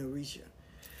and Orisha.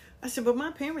 I said, but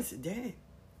my parents are dead.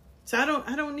 So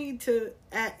I don't need to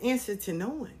answer to no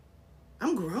one.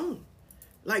 I'm grown.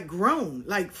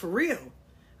 Like for real.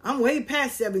 I'm way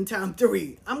past 7 times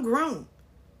 3. I'm grown.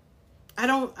 I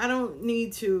don't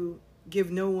need to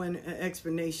give no one an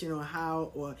explanation on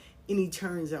how or any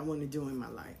turns I want to do in my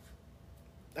life.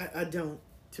 I don't,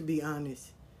 to be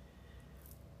honest.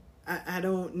 I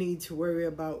don't need to worry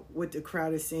about what the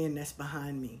crowd is saying that's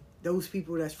behind me. Those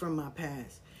people that's from my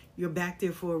past. You're back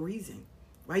there for a reason.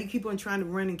 Why you keep on trying to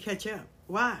run and catch up?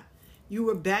 Why? You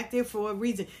were back there for a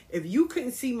reason. If you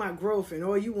couldn't see my growth and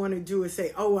all you want to do is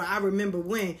say, oh, well, I remember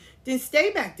when, then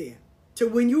stay back there to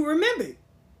when you remember it.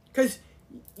 Because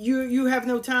you have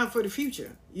no time for the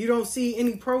future. You don't see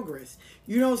any progress.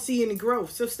 You don't see any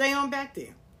growth. So stay on back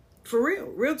there. For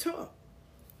real talk.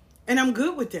 And I'm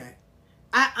good with that.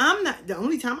 I'm not, the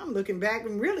only time I'm looking back,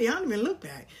 and really I don't even look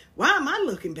back. Why am I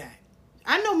looking back?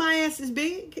 I know my ass is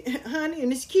big, honey,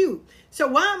 and it's cute. So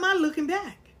why am I looking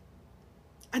back?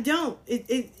 I don't.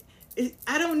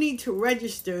 I don't need to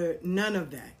register none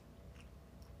of that.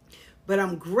 But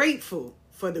I'm grateful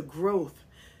for the growth.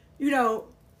 You know,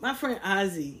 my friend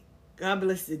Ozzy, God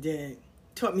bless the dead,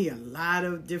 taught me a lot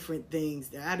of different things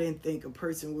that I didn't think a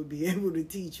person would be able to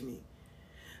teach me.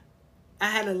 I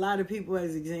had a lot of people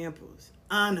as examples.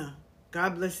 Anna,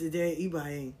 God bless the dead,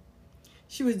 Ibrahim.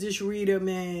 She was this reader,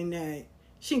 man, that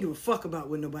she didn't give a fuck about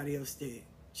what nobody else did.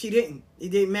 She didn't.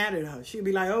 It didn't matter to her. She'd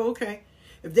be like, oh, okay.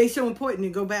 If they so important,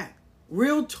 then go back.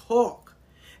 Real talk.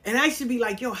 And I should be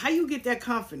like, yo, how you get that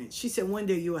confidence? She said, one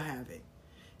day you'll have it.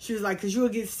 She was like, because you'll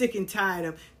get sick and tired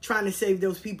of trying to save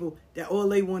those people that all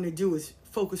they want to do is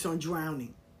focus on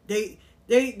drowning. They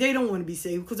don't want to be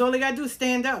saved because all they got to do is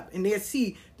stand up and they'll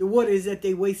see the water is at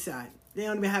their wayside. They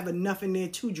don't even have enough in there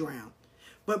to drown.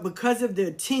 But because of the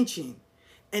attention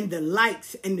and the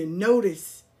likes and the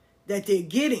notice that they're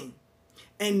getting,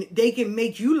 and they can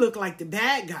make you look like the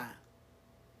bad guy,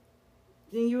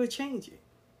 then you will change it.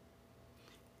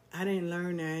 I didn't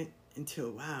learn that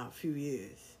until, a few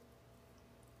years.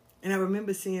 And I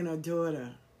remember seeing her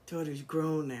daughter's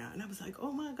grown now. And I was like,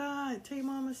 oh my God, tell your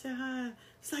mama say hi.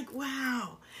 It's like,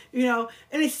 wow. You know,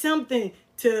 and it's something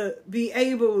to be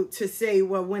able to say,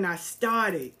 well, when I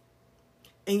started,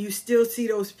 and you still see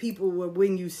those people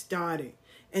when you started,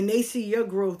 and they see your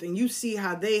growth, and you see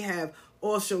how they have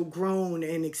also grown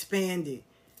and expanded.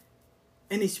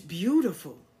 And it's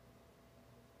beautiful.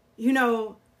 You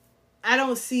know, I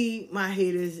don't see my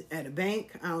haters at a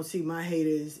bank. I don't see my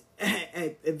haters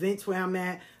at events where I'm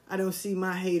at. I don't see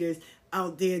my haters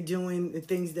out there doing the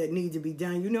things that need to be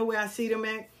done. You know where I see them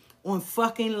at? On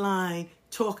fucking line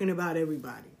talking about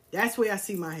everybody. That's where I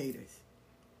see my haters.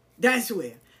 That's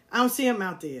where. I don't see them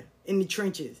out there in the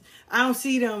trenches. I don't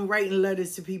see them writing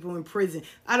letters to people in prison.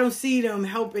 I don't see them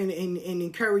helping and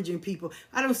encouraging people.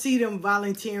 I don't see them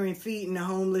volunteering, feeding the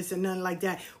homeless and nothing like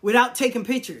that without taking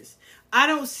pictures. I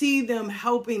don't see them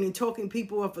helping and talking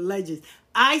people off of ledges.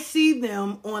 I see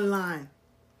them online.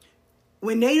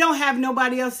 When they don't have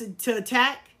nobody else to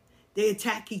attack, they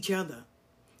attack each other.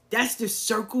 That's the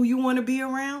circle you want to be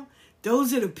around.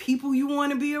 Those are the people you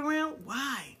want to be around.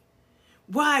 Why?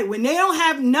 Why? When they don't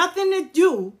have nothing to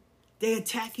do, they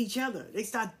attack each other. They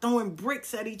start throwing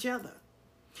bricks at each other.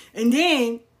 And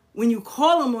then when you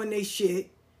call them on their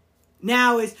shit,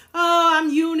 now it's, oh,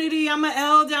 I'm unity, I'm an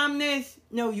elder, I'm this.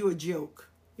 No, you're a joke.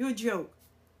 You're a joke.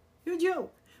 You're a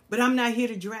joke. But I'm not here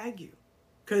to drag you.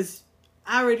 Because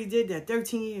I already did that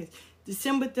 13 years.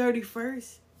 December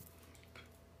 31st,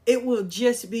 it will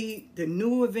just be the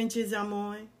new adventures I'm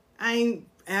on. I ain't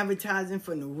advertising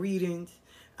for no readings.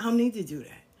 I don't need to do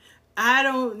that. I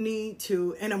don't need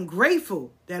to, and I'm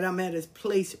grateful that I'm at a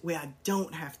place where I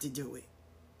don't have to do it.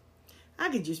 I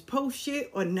can just post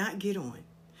shit or not get on.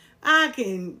 I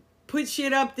can put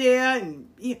shit up there and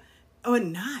or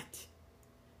not.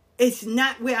 It's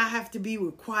not where I have to be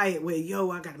required where, yo,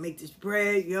 I got to make this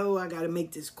bread. Yo, I got to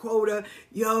make this quota.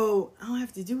 Yo, I don't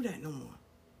have to do that no more.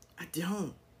 I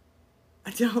don't.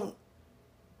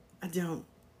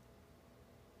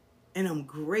 And I'm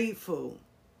grateful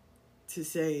to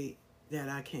say that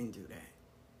I can do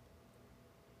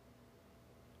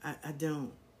that. I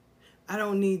don't. I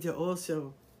don't need to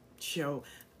also show.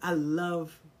 I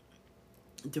love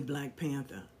the Black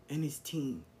Panther and his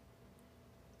team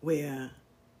where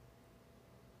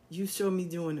you saw me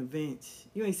doing events.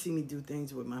 You ain't see me do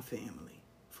things with my family.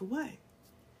 For what?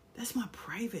 That's my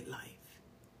private life.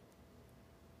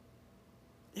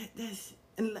 That's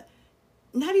and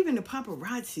not even the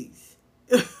paparazzis.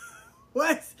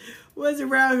 What's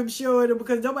around him showing him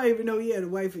because nobody even know he had a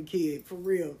wife and kid. For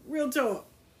real. Real talk.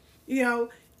 You know,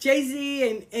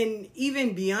 Jay-Z and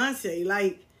even Beyonce,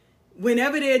 like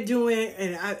whenever they're doing,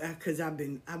 and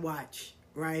I watch,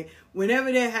 right?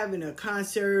 Whenever they're having a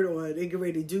concert or they get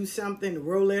ready to do something to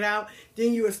roll it out,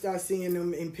 then you will start seeing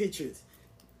them in pictures.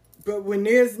 But when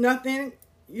there's nothing,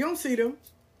 you don't see them.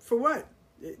 For what?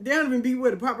 They don't even be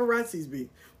where the paparazzis be.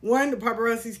 One, the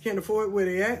paparazzis can't afford where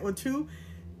they at. Or two,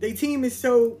 their team is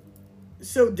so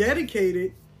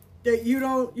dedicated that you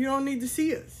don't need to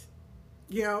see us.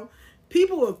 You know,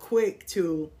 people are quick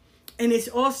to, and it's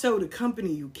also the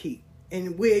company you keep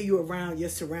and where you're around, your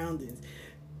surroundings.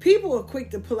 People are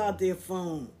quick to pull out their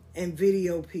phone and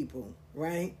video people,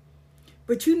 right?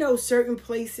 But you know certain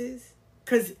places,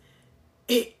 because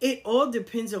it all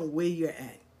depends on where you're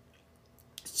at.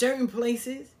 Certain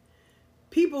places,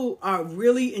 people are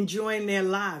really enjoying their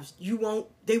lives. They won't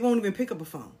even pick up a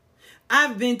phone.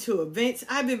 I've been to events.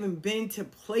 I've even been to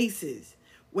places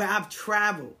where I've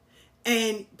traveled.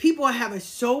 And people are having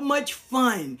so much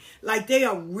fun. Like they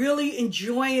are really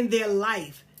enjoying their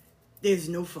life. There's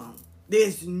no phone.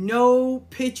 There's no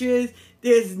pictures.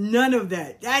 There's none of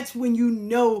that. That's when you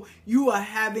know you are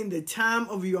having the time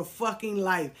of your fucking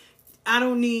life. I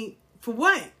don't need, for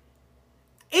what?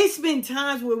 It's been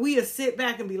times where we have sit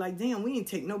back and be like, damn, we didn't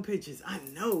take no pictures. I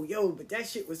know, yo, but that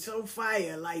shit was so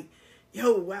fire. Like,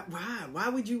 yo, why? Why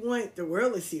would you want the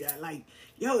world to see that? Like,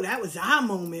 yo, that was our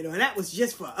moment, or that was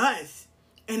just for us.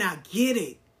 And I get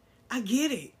it. I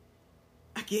get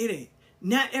it.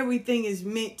 Not everything is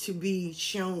meant to be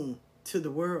shown to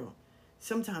the world.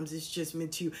 Sometimes it's just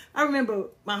meant to you. I remember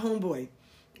my homeboy,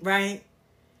 right?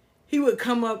 He would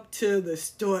come up to the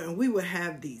store and we would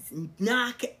have these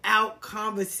knockout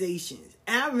conversations.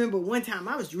 And I remember one time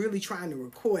I was really trying to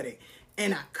record it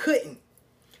and I couldn't.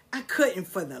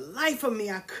 For the life of me,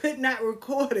 I could not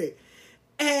record it.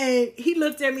 And he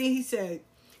looked at me and he said,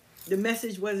 the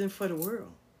message wasn't for the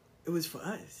world. It was for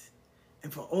us.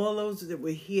 And for all those that were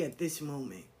here at this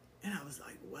moment. And I was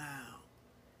like, wow.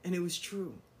 And it was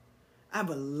true. I have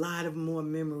a lot of more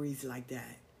memories like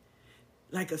that.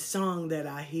 Like a song that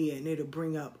I hear and it'll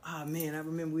bring up, oh man, I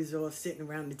remember we was all sitting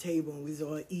around the table and we was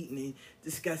all eating and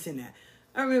discussing that.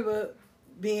 I remember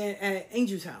being at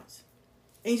Angel's house.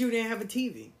 Angel didn't have a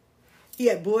TV. He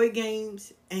had board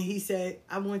games and he said,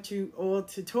 I want you all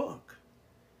to talk.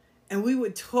 And we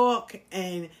would talk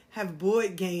and have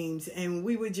board games and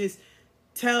we would just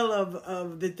tell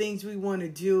of the things we want to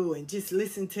do and just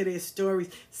listen to their stories.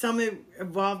 Some of it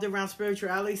revolved around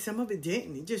spirituality, some of it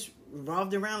didn't. It just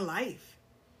revolved around life.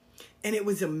 And it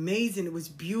was amazing. It was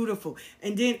beautiful.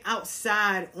 And then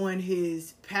outside on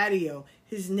his patio,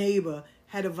 his neighbor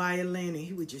had a violin and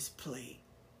he would just play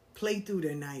through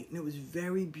the night. And it was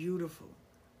very beautiful.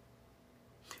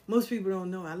 Most people don't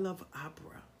know I love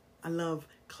opera. I love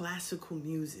classical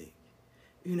music.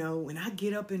 You know, when I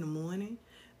get up in the morning,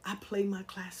 I play my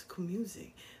classical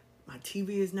music. My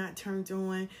TV is not turned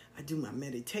on. I do my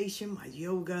meditation, my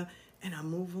yoga, and I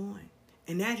move on.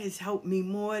 And that has helped me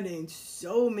more than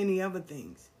so many other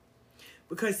things.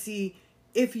 Because, see,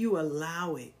 if you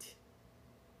allow it,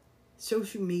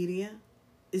 social media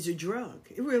is a drug.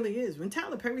 It really is. When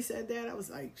Tyler Perry said that, I was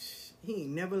like, he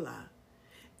ain't never lie.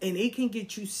 And it can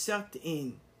get you sucked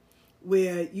in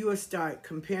where you will start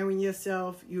comparing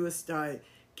yourself. You will start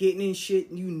getting in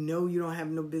shit you know you don't have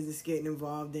no business getting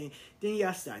involved in. Then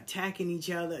y'all start attacking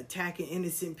each other, attacking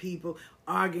innocent people,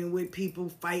 arguing with people,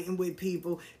 fighting with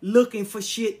people, looking for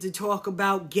shit to talk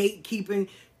about, gatekeeping,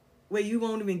 where you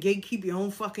won't even gatekeep your own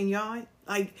fucking yard.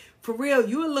 Like, for real,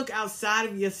 you will look outside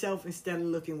of yourself instead of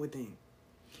looking within.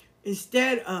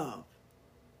 Instead of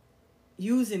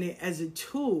using it as a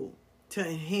tool to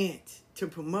enhance, to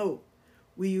promote,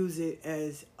 we use it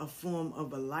as a form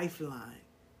of a lifeline.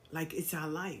 Like it's our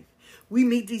life. We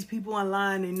meet these people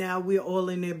online and now we're all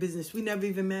in their business. We never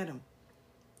even met them.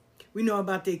 We know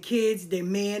about their kids, their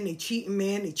man, they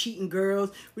cheating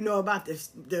girls. We know about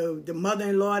the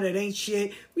mother-in-law that ain't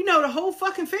shit. We know the whole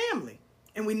fucking family.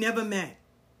 And we never met.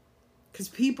 Because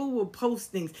people will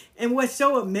post things. And what's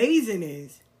so amazing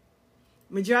is,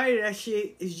 majority of that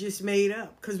shit is just made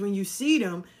up. Because when you see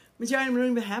them, majority of them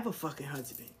don't even have a fucking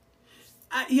husband.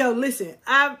 Listen,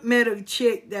 I met a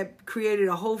chick that created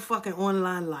a whole fucking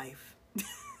online life.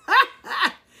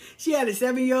 She had a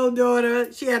 7-year-old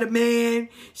daughter. She had a man.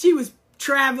 She was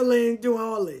traveling, doing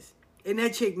all this. And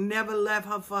that chick never left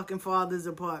her fucking father's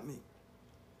apartment.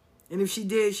 And if she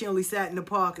did, she only sat in the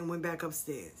park and went back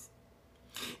upstairs.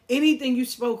 Anything you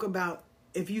spoke about,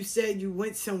 if you said you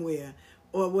went somewhere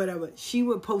or whatever, she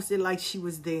would post it like she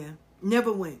was there.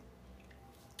 Never went.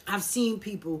 I've seen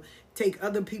people take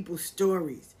other people's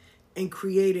stories and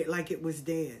create it like it was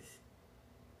theirs.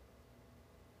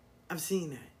 I've seen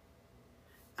that.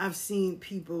 I've seen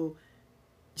people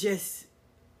just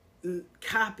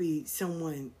copy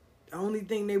someone. The only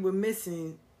thing they were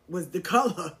missing was the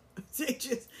color.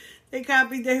 They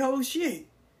copied their whole shit.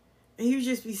 And you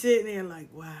just be sitting there like,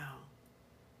 wow.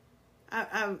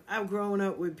 I've grown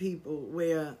up with people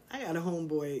where I got a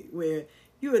homeboy where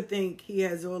you would think he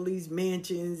has all these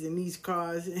mansions and these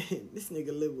cars, and this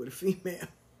nigga live with a female.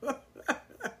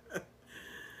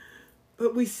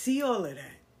 But we see all of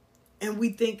that. And we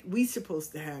think we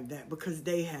supposed to have that because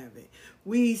they have it.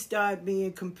 We start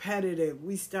being competitive.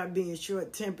 We start being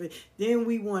short-tempered. Then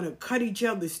we want to cut each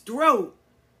other's throat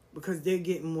because they're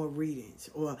getting more readings.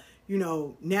 Or,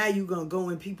 now you're going to go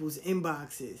in people's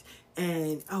inboxes.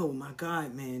 And, oh, my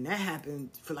God, man, that happened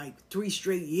for like 3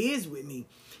 straight years with me.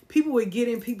 People would get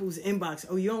in people's inbox.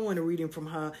 Oh, you don't want a reading from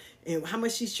her. And how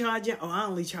much she's charging? Oh, I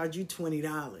only charge you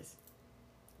 $20.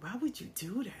 Why would you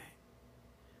do that?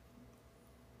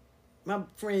 My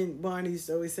friend Barney used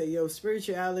to always say, yo,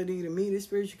 spirituality to me, the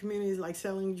spiritual community is like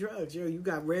selling drugs. Yo, you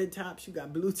got red tops, you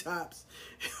got blue tops.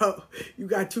 Yo, you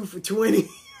got 2 for $20.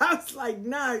 I was like,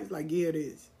 nah. He's like, yeah, it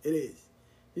is. It is.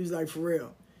 He was like, for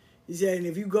real. He said, and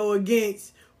if you go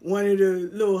against one of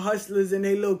the little hustlers and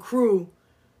their little crew,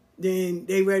 then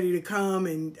they ready to come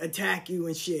and attack you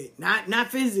and shit.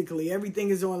 Not physically. Everything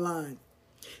is online.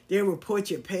 They'll report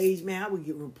your page. Man, I would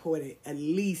get reported at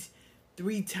least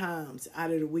 3 times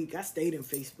out of the week. I stayed in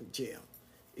Facebook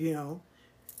jail,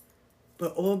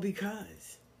 but all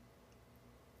because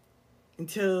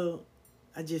until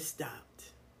I just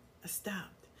stopped. I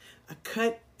stopped. I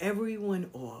cut everyone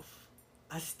off.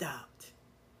 I stopped.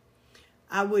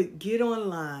 I would get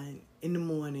online in the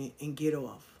morning and get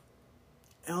off.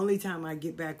 The only time I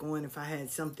get back on if I had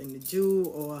something to do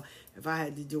or if I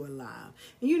had to do a live.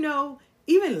 And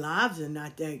even lives are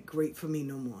not that great for me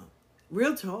no more.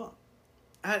 Real talk.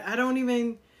 I don't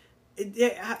even,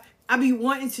 I be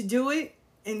wanting to do it,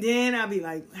 and then I'll be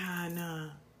like,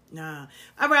 nah.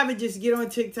 I'd rather just get on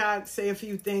TikTok, say a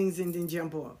few things, and then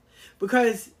jump off.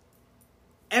 Because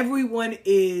everyone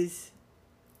is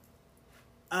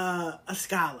a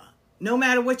scholar. No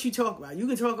matter what you talk about. You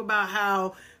can talk about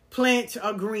how plants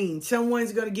are green.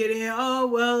 Someone's going to get in, oh,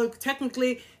 well,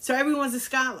 technically, so everyone's a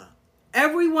scholar.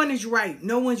 Everyone is right.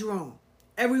 No one's wrong.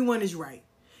 Everyone is right.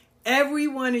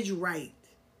 Everyone is right.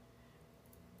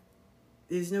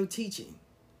 There's no teaching.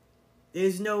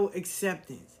 There's no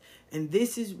acceptance. And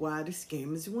this is why the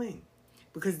scammers win.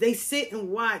 Because they sit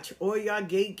and watch all y'all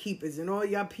gatekeepers and all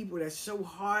y'all people that's so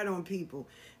hard on people.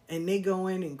 And they go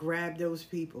in and grab those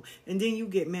people. And then you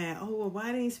get mad. Oh, well,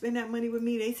 why they ain't spend that money with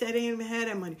me? They said they ain't even had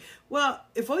that money. Well,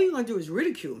 if all you're going to do is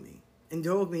ridicule me and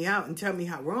dog me out and tell me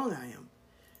how wrong I am,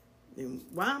 then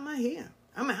why am I here?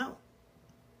 I'm out.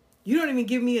 You don't even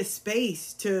give me a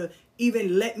space to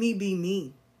even let me be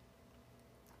me.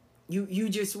 You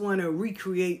just want to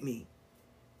recreate me.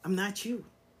 I'm not you.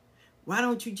 Why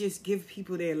don't you just give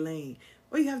people their lane?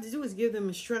 All you have to do is give them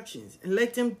instructions and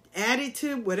let them add it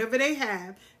to whatever they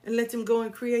have and let them go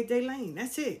and create their lane.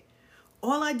 That's it.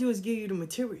 All I do is give you the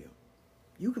material.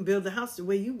 You can build the house the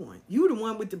way you want. You the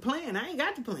one with the plan. I ain't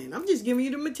got the plan. I'm just giving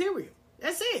you the material.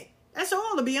 That's it. That's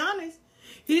all, to be honest.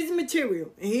 Here's the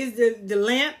material. And here's the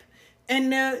lamp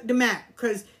and the map.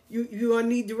 Because you're going to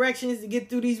need directions to get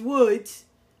through these woods,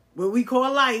 what we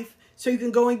call life, so you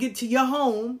can go and get to your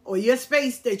home or your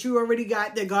space that you already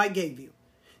got that God gave you.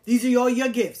 These are all your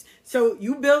gifts. So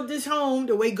you build this home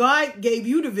the way God gave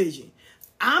you the vision.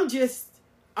 I'm just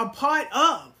a part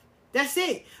of. That's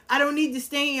it. I don't need to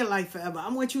stay in your life forever. I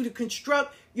want you to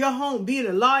construct your home, be it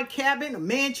a log cabin, a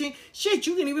mansion. Shit,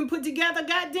 you can even put together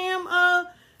goddamn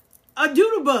a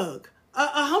doodlebug,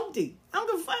 a Humpty. I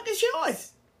don't give a fuck, it's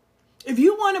yours. If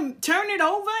you want to turn it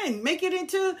over and make it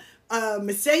into a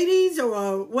Mercedes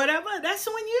or whatever, that's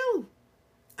on you.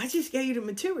 I just gave you the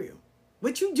material.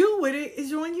 What you do with it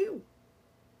is on you.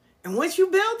 And once you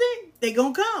build it, they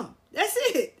gonna come. That's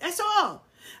it. That's all.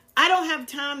 I don't have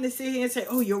time to sit here and say,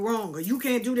 oh, you're wrong, or you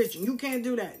can't do this and you can't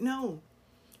do that. No.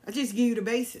 I just give you the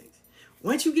basics.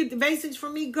 Once you get the basics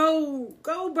from me, go,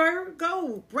 bird,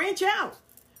 go. Branch out.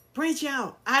 Branch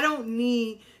out. I don't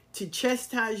need to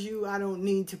chastise you. I don't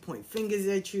need to point fingers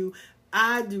at you.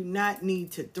 I do not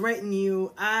need to threaten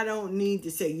you. I don't need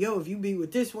to say, yo, if you be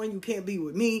with this one, you can't be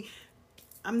with me.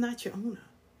 I'm not your owner.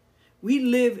 We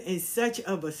live in such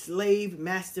of a slave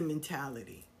master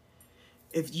mentality.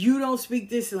 If you don't speak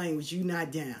this language, you're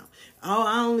not down. Oh,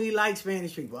 I only like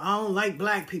Spanish people. I don't like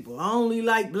black people. I only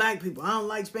like black people. I don't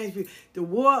like Spanish people. The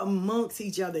war amongst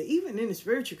each other, even in the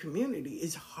spiritual community,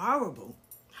 is horrible.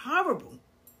 Horrible.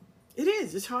 It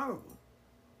is. It's horrible.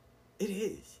 It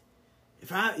is.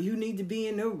 You need to be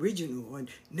in the original one.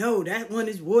 No, that one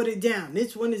is watered down.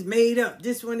 This one is made up.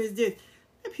 This one is this.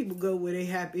 Let people go where they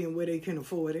happy and where they can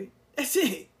afford it. That's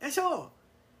it. That's all.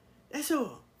 That's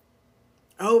all.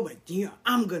 Oh, but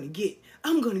I'm gonna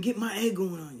get my egg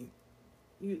going on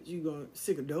you. You gonna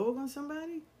stick a dog on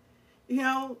somebody?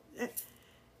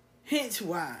 Hence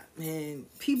why, man,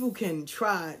 people can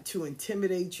try to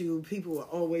intimidate you. People will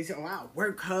always say, oh, I'll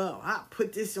work her, or I'll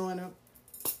put this on her.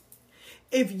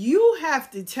 If you have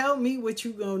to tell me what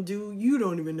you gonna do, you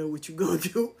don't even know what you gonna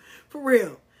do. For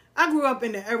real. I grew up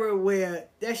in the era where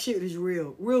that shit is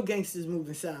real. Real gangsters move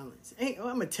in silence. I'm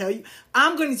gonna tell you.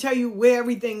 I'm gonna tell you where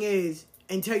everything is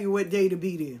and tell you what day to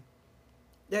be there.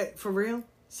 That for real?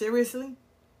 Seriously?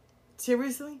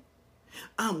 Seriously?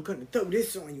 I'm gonna throw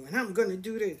this on you and I'm gonna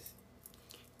do this.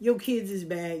 Your kids is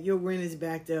bad, your rent is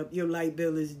backed up, your light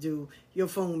bill is due, your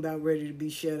phone about ready to be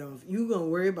shut off. You gonna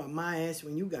worry about my ass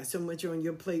when you got so much on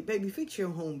your plate. Baby, fix your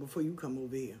home before you come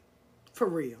over here. For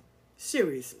real.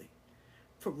 Seriously.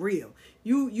 For real.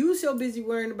 You so busy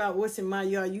worrying about what's in my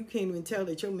yard, you can't even tell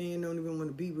that your man don't even want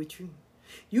to be with you.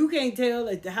 You can't tell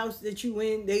that the house that you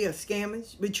in, they are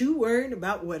scammers, but you worried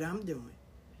about what I'm doing.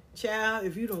 Child,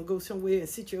 if you don't go somewhere and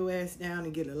sit your ass down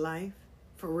and get a life,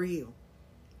 for real.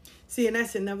 See, and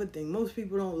that's another thing. Most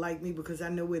people don't like me because I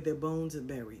know where their bones are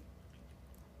buried.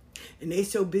 And they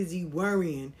so busy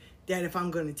worrying that if I'm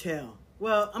going to tell.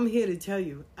 Well, I'm here to tell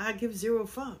you, I give 0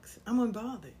 fucks. I'm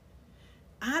unbothered.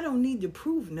 I don't need to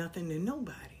prove nothing to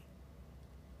nobody.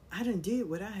 I done did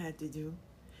what I had to do.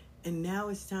 And now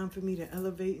it's time for me to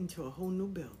elevate into a whole new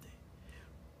building.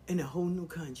 In a whole new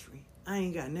country. I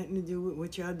ain't got nothing to do with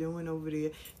what y'all doing over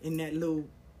there in that little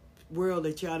world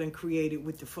that y'all done created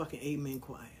with the fucking Amen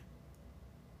Choir.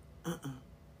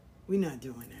 We're not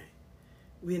doing that.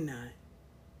 We're not.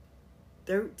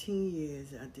 13 years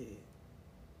I did.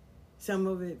 Some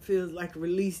of it feels like a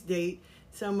release date.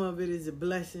 Some of it is a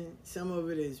blessing. Some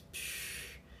of it is,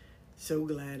 so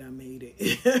glad I made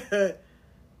it.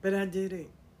 But I did it.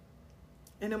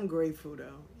 And I'm grateful,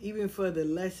 though. Even for the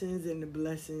lessons and the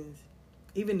blessings.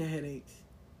 Even the headaches.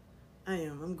 I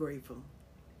am. I'm grateful.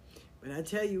 But I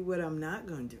tell you what I'm not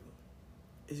going to do.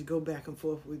 Is go back and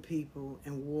forth with people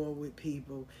and war with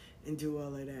people and do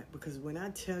all of that. Because when I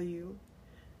tell you,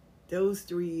 those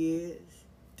 3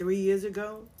 years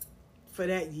ago, for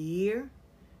that year,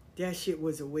 that shit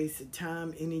was a waste of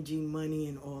time, energy, money,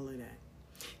 and all of that.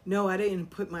 No, I didn't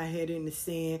put my head in the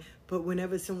sand, but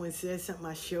whenever someone said something,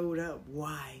 I showed up.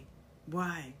 Why?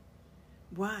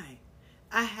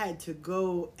 I had to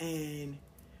go and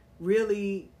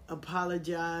really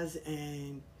apologize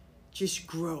and just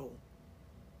grow.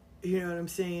 You know what I'm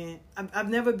saying? I've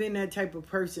never been that type of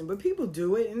person, but people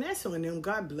do it, and that's on them.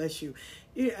 God bless you.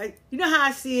 You know how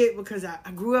I see it? Because I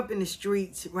grew up in the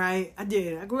streets, right? I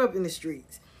did. I grew up in the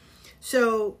streets.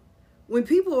 So when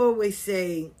people always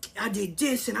say, I did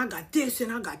this, and I got this,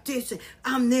 and I got this, and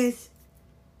I'm this,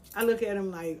 I look at them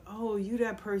like, oh, you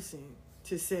that person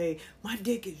to say, my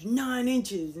dick is 9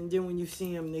 inches, and then when you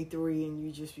see them, they 3, and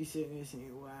you just be sitting there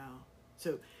saying, wow.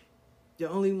 So the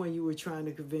only one you were trying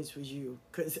to convince was you,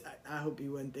 because I hope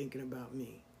you wasn't thinking about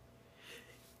me.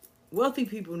 Wealthy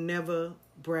people never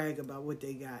brag about what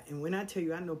they got. And when I tell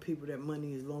you, I know people that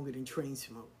money is longer than train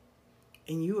smoke.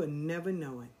 And you will never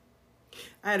know it.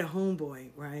 I had a homeboy,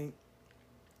 right?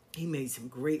 He made some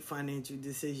great financial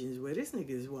decisions where this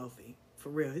nigga is wealthy. For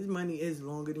real. His money is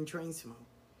longer than train smoke.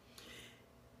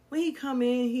 When he come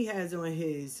in, he has on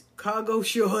his cargo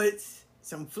shorts,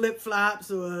 some flip-flops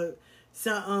or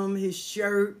something, his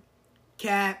shirt,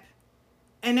 cap,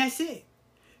 and that's it.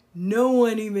 No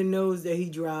one even knows that he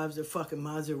drives a fucking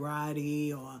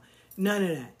Maserati or none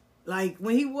of that. Like,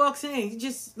 when he walks in, he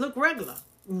just look regular.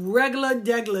 Regular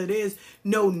degular. There's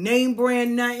no name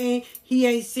brand, nothing. He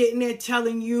ain't sitting there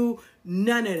telling you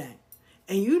none of that.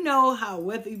 And you know how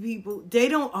wealthy people, they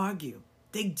don't argue.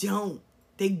 They don't.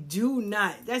 They do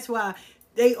not. That's why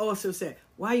they also say,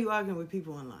 why are you arguing with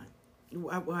people online?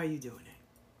 Why are you doing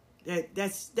that?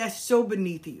 That's so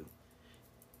beneath you.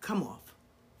 Come off.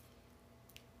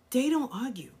 They don't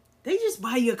argue. They just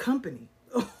buy your company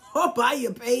or buy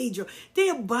your page or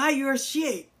they'll buy your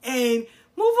shit and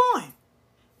move on.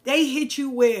 They hit you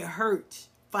where it hurts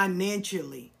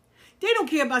financially. They don't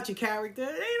care about your character.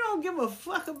 They don't give a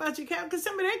fuck about your character because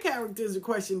some of their characters are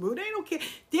questionable. They don't care.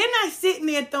 They're not sitting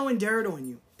there throwing dirt on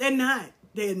you. They're not.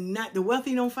 They're not. The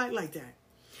wealthy don't fight like that.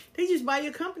 They just buy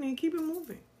your company and keep it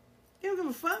moving. They don't give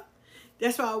a fuck.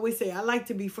 That's why I always say I like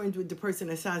to be friends with the person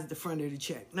that signs the front of the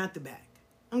check, not the back.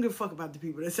 I don't give a fuck about the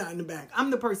people that sign the back. I'm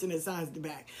the person that signs the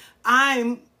back.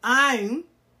 I'm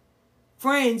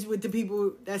friends with the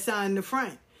people that sign the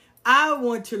front. I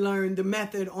want to learn the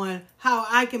method on how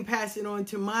I can pass it on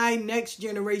to my next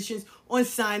generations on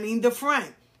signing the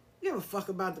front. You give a fuck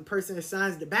about the person that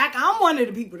signs the back. I'm one of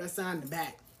the people that sign the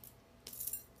back.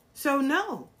 So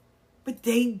no. But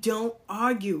they don't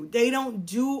argue. They don't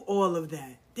do all of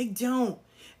that. They don't.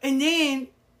 And then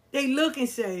they look and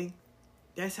say,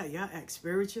 that's how y'all act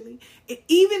spiritually? And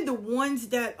even the ones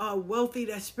that are wealthy,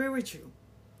 that's spiritual.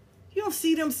 You don't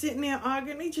see them sitting there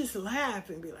arguing. They just laugh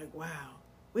and be like, wow.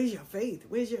 Where's your faith?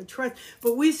 Where's your trust?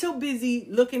 But we're so busy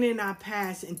looking in our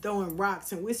past and throwing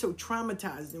rocks, and we're so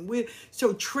traumatized, and we're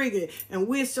so triggered, and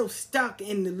we're so stuck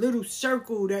in the little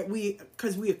circle that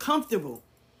because we are comfortable,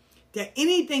 that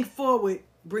anything forward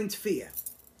brings fear.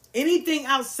 Anything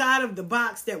outside of the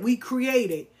box that we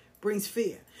created brings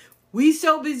fear. We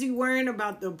so busy worrying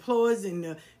about the applause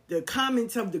and the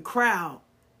comments of the crowd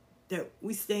that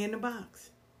we stay in the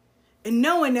box. And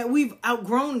knowing that we've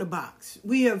outgrown the box.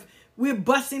 We're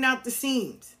busting out the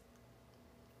seams.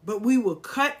 But we will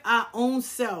cut our own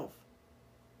self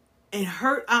and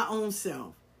hurt our own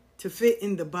self to fit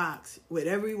in the box with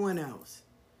everyone else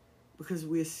because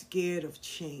we're scared of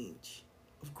change,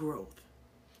 of growth.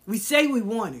 We say we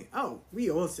want it. Oh, we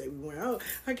all say we want it. Oh,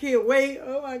 I can't wait.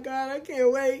 Oh, my God, I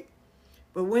can't wait.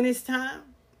 But when it's time,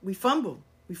 we fumble.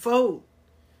 We fold.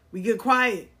 We get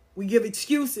quiet. We give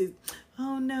excuses.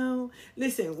 Oh, no.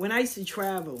 Listen, when I used to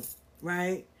travel,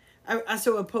 right, I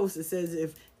saw a post that says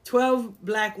if 12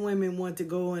 black women want to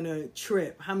go on a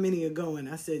trip, how many are going?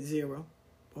 I said 0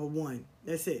 or 1.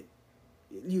 That's it.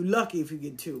 You lucky if you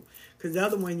get 2 because the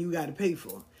other one you got to pay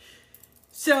for.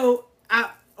 So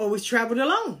I always traveled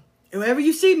alone. And wherever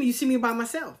you see me by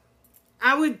myself.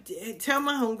 I would tell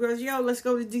my homegirls, yo, let's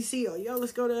go to D.C. or yo,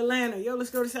 let's go to Atlanta. Yo, let's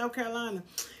go to South Carolina.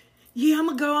 Yeah,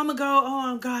 I'm going to go.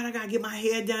 Oh, God, I got to get my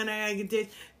hair done. I got to get this.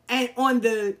 And on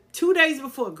the 2 days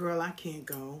before, girl, I can't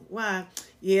go. Why?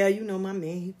 Yeah, you know, my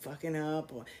man, he fucking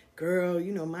up. Or, girl,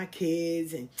 you know, my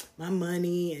kids and my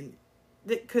money. And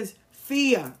because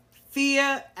fear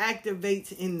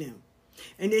activates in them.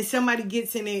 And then somebody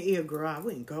gets in their ear, girl, I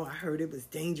wouldn't go. I heard it was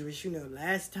dangerous, you know,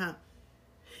 last time.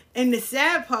 And the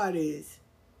sad part is,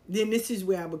 then this is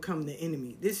where I become the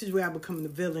enemy. This is where I become the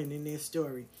villain in their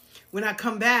story. When I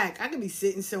come back, I could be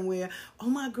sitting somewhere. Oh,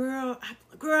 my girl,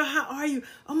 how are you?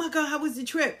 Oh, my God, how was the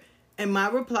trip? And my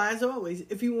reply is always,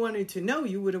 if you wanted to know,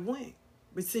 you would have went.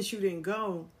 But since you didn't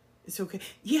go, it's okay.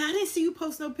 Yeah, I didn't see you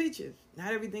post no pictures.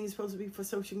 Not everything is supposed to be for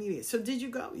social media. So did you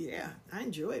go? Yeah, I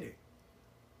enjoyed it.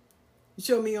 You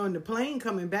showed me on the plane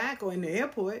coming back or in the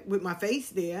airport with my face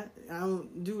there. I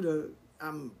don't do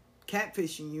I'm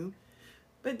catfishing you.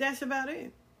 But that's about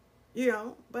it. You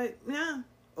know, but nah.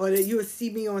 Or that you would see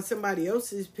me on somebody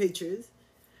else's pictures.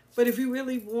 But if you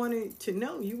really wanted to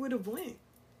know, you would have went.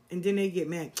 And then they get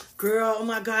mad. Girl, oh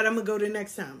my God, I'm going to go the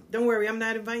next time. Don't worry, I'm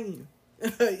not inviting you.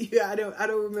 Yeah, I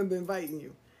don't remember inviting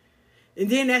you. And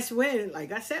then that's when,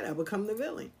 like I said, I become the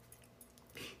villain.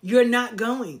 You're not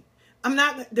going. I'm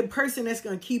not the person that's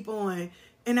going to keep on.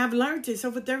 And I've learned this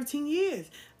over 13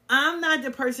 years. I'm not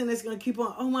the person that's going to keep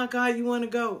on, oh my God, you want to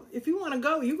go. If you want to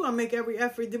go, you're going to make every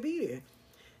effort to be there.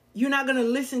 You're not going to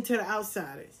listen to the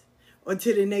outsiders or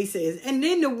to the naysayers. And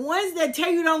then the ones that tell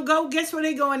you don't go, guess where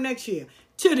they going next year?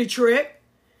 To the trip.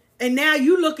 And now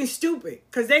you looking stupid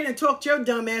because they done talked your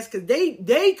dumb ass because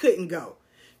they couldn't go.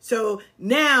 So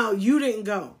now you didn't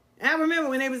go. And I remember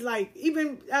when they was like,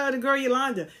 even the girl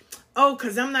Yolanda, oh,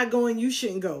 because I'm not going, you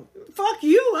shouldn't go. Fuck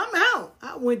you, I'm out.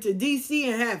 I went to D.C.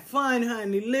 and had fun,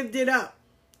 honey. Lived it up.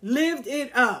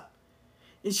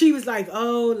 And she was like,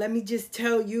 oh, let me just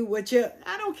tell you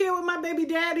I don't care what my baby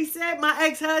daddy said, my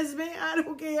ex-husband, I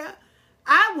don't care.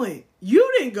 I went.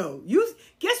 You didn't go.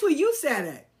 Guess where you sat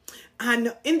at? I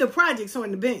know, in the projects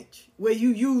on the bench where you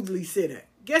usually sit at.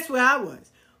 Guess where I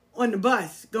was? On the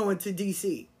bus going to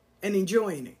D.C. and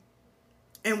enjoying it.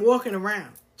 And walking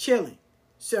around, chilling.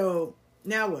 So,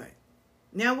 now what?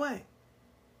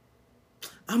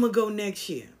 I'm going to go next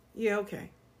year. Yeah,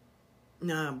 okay.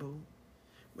 Nah, boo.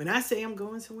 When I say I'm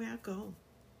going somewhere, I go.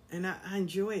 And I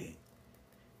enjoy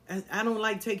it. I don't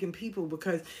like taking people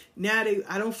because now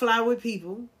I don't fly with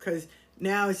people because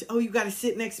now it's, oh, you got to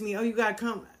sit next to me. Oh, you got to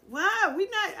come. Why? I'm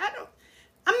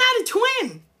not a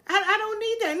twin. I don't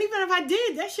need that. And even if I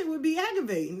did, that shit would be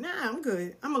aggravating. Nah, I'm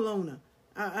good. I'm a loner.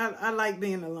 I like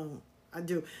being alone. I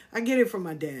do. I get it from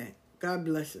my dad. God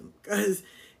bless him. Because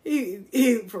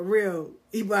he for real,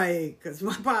 he by it. Because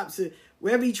my pops,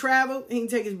 wherever he traveled, he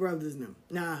didn't take his brothers and them.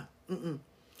 Nah,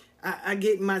 I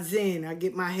get my zen. I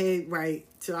get my head right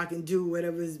so I can do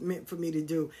whatever is meant for me to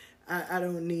do. I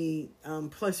don't need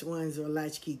plus ones or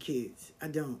latchkey kids. I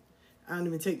don't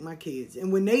even take my kids.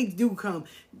 And when they do come,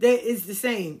 it's the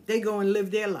same. They go and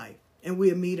live their life. And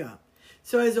we'll meet up.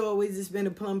 So as always, it's been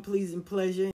a plum pleasing pleasure.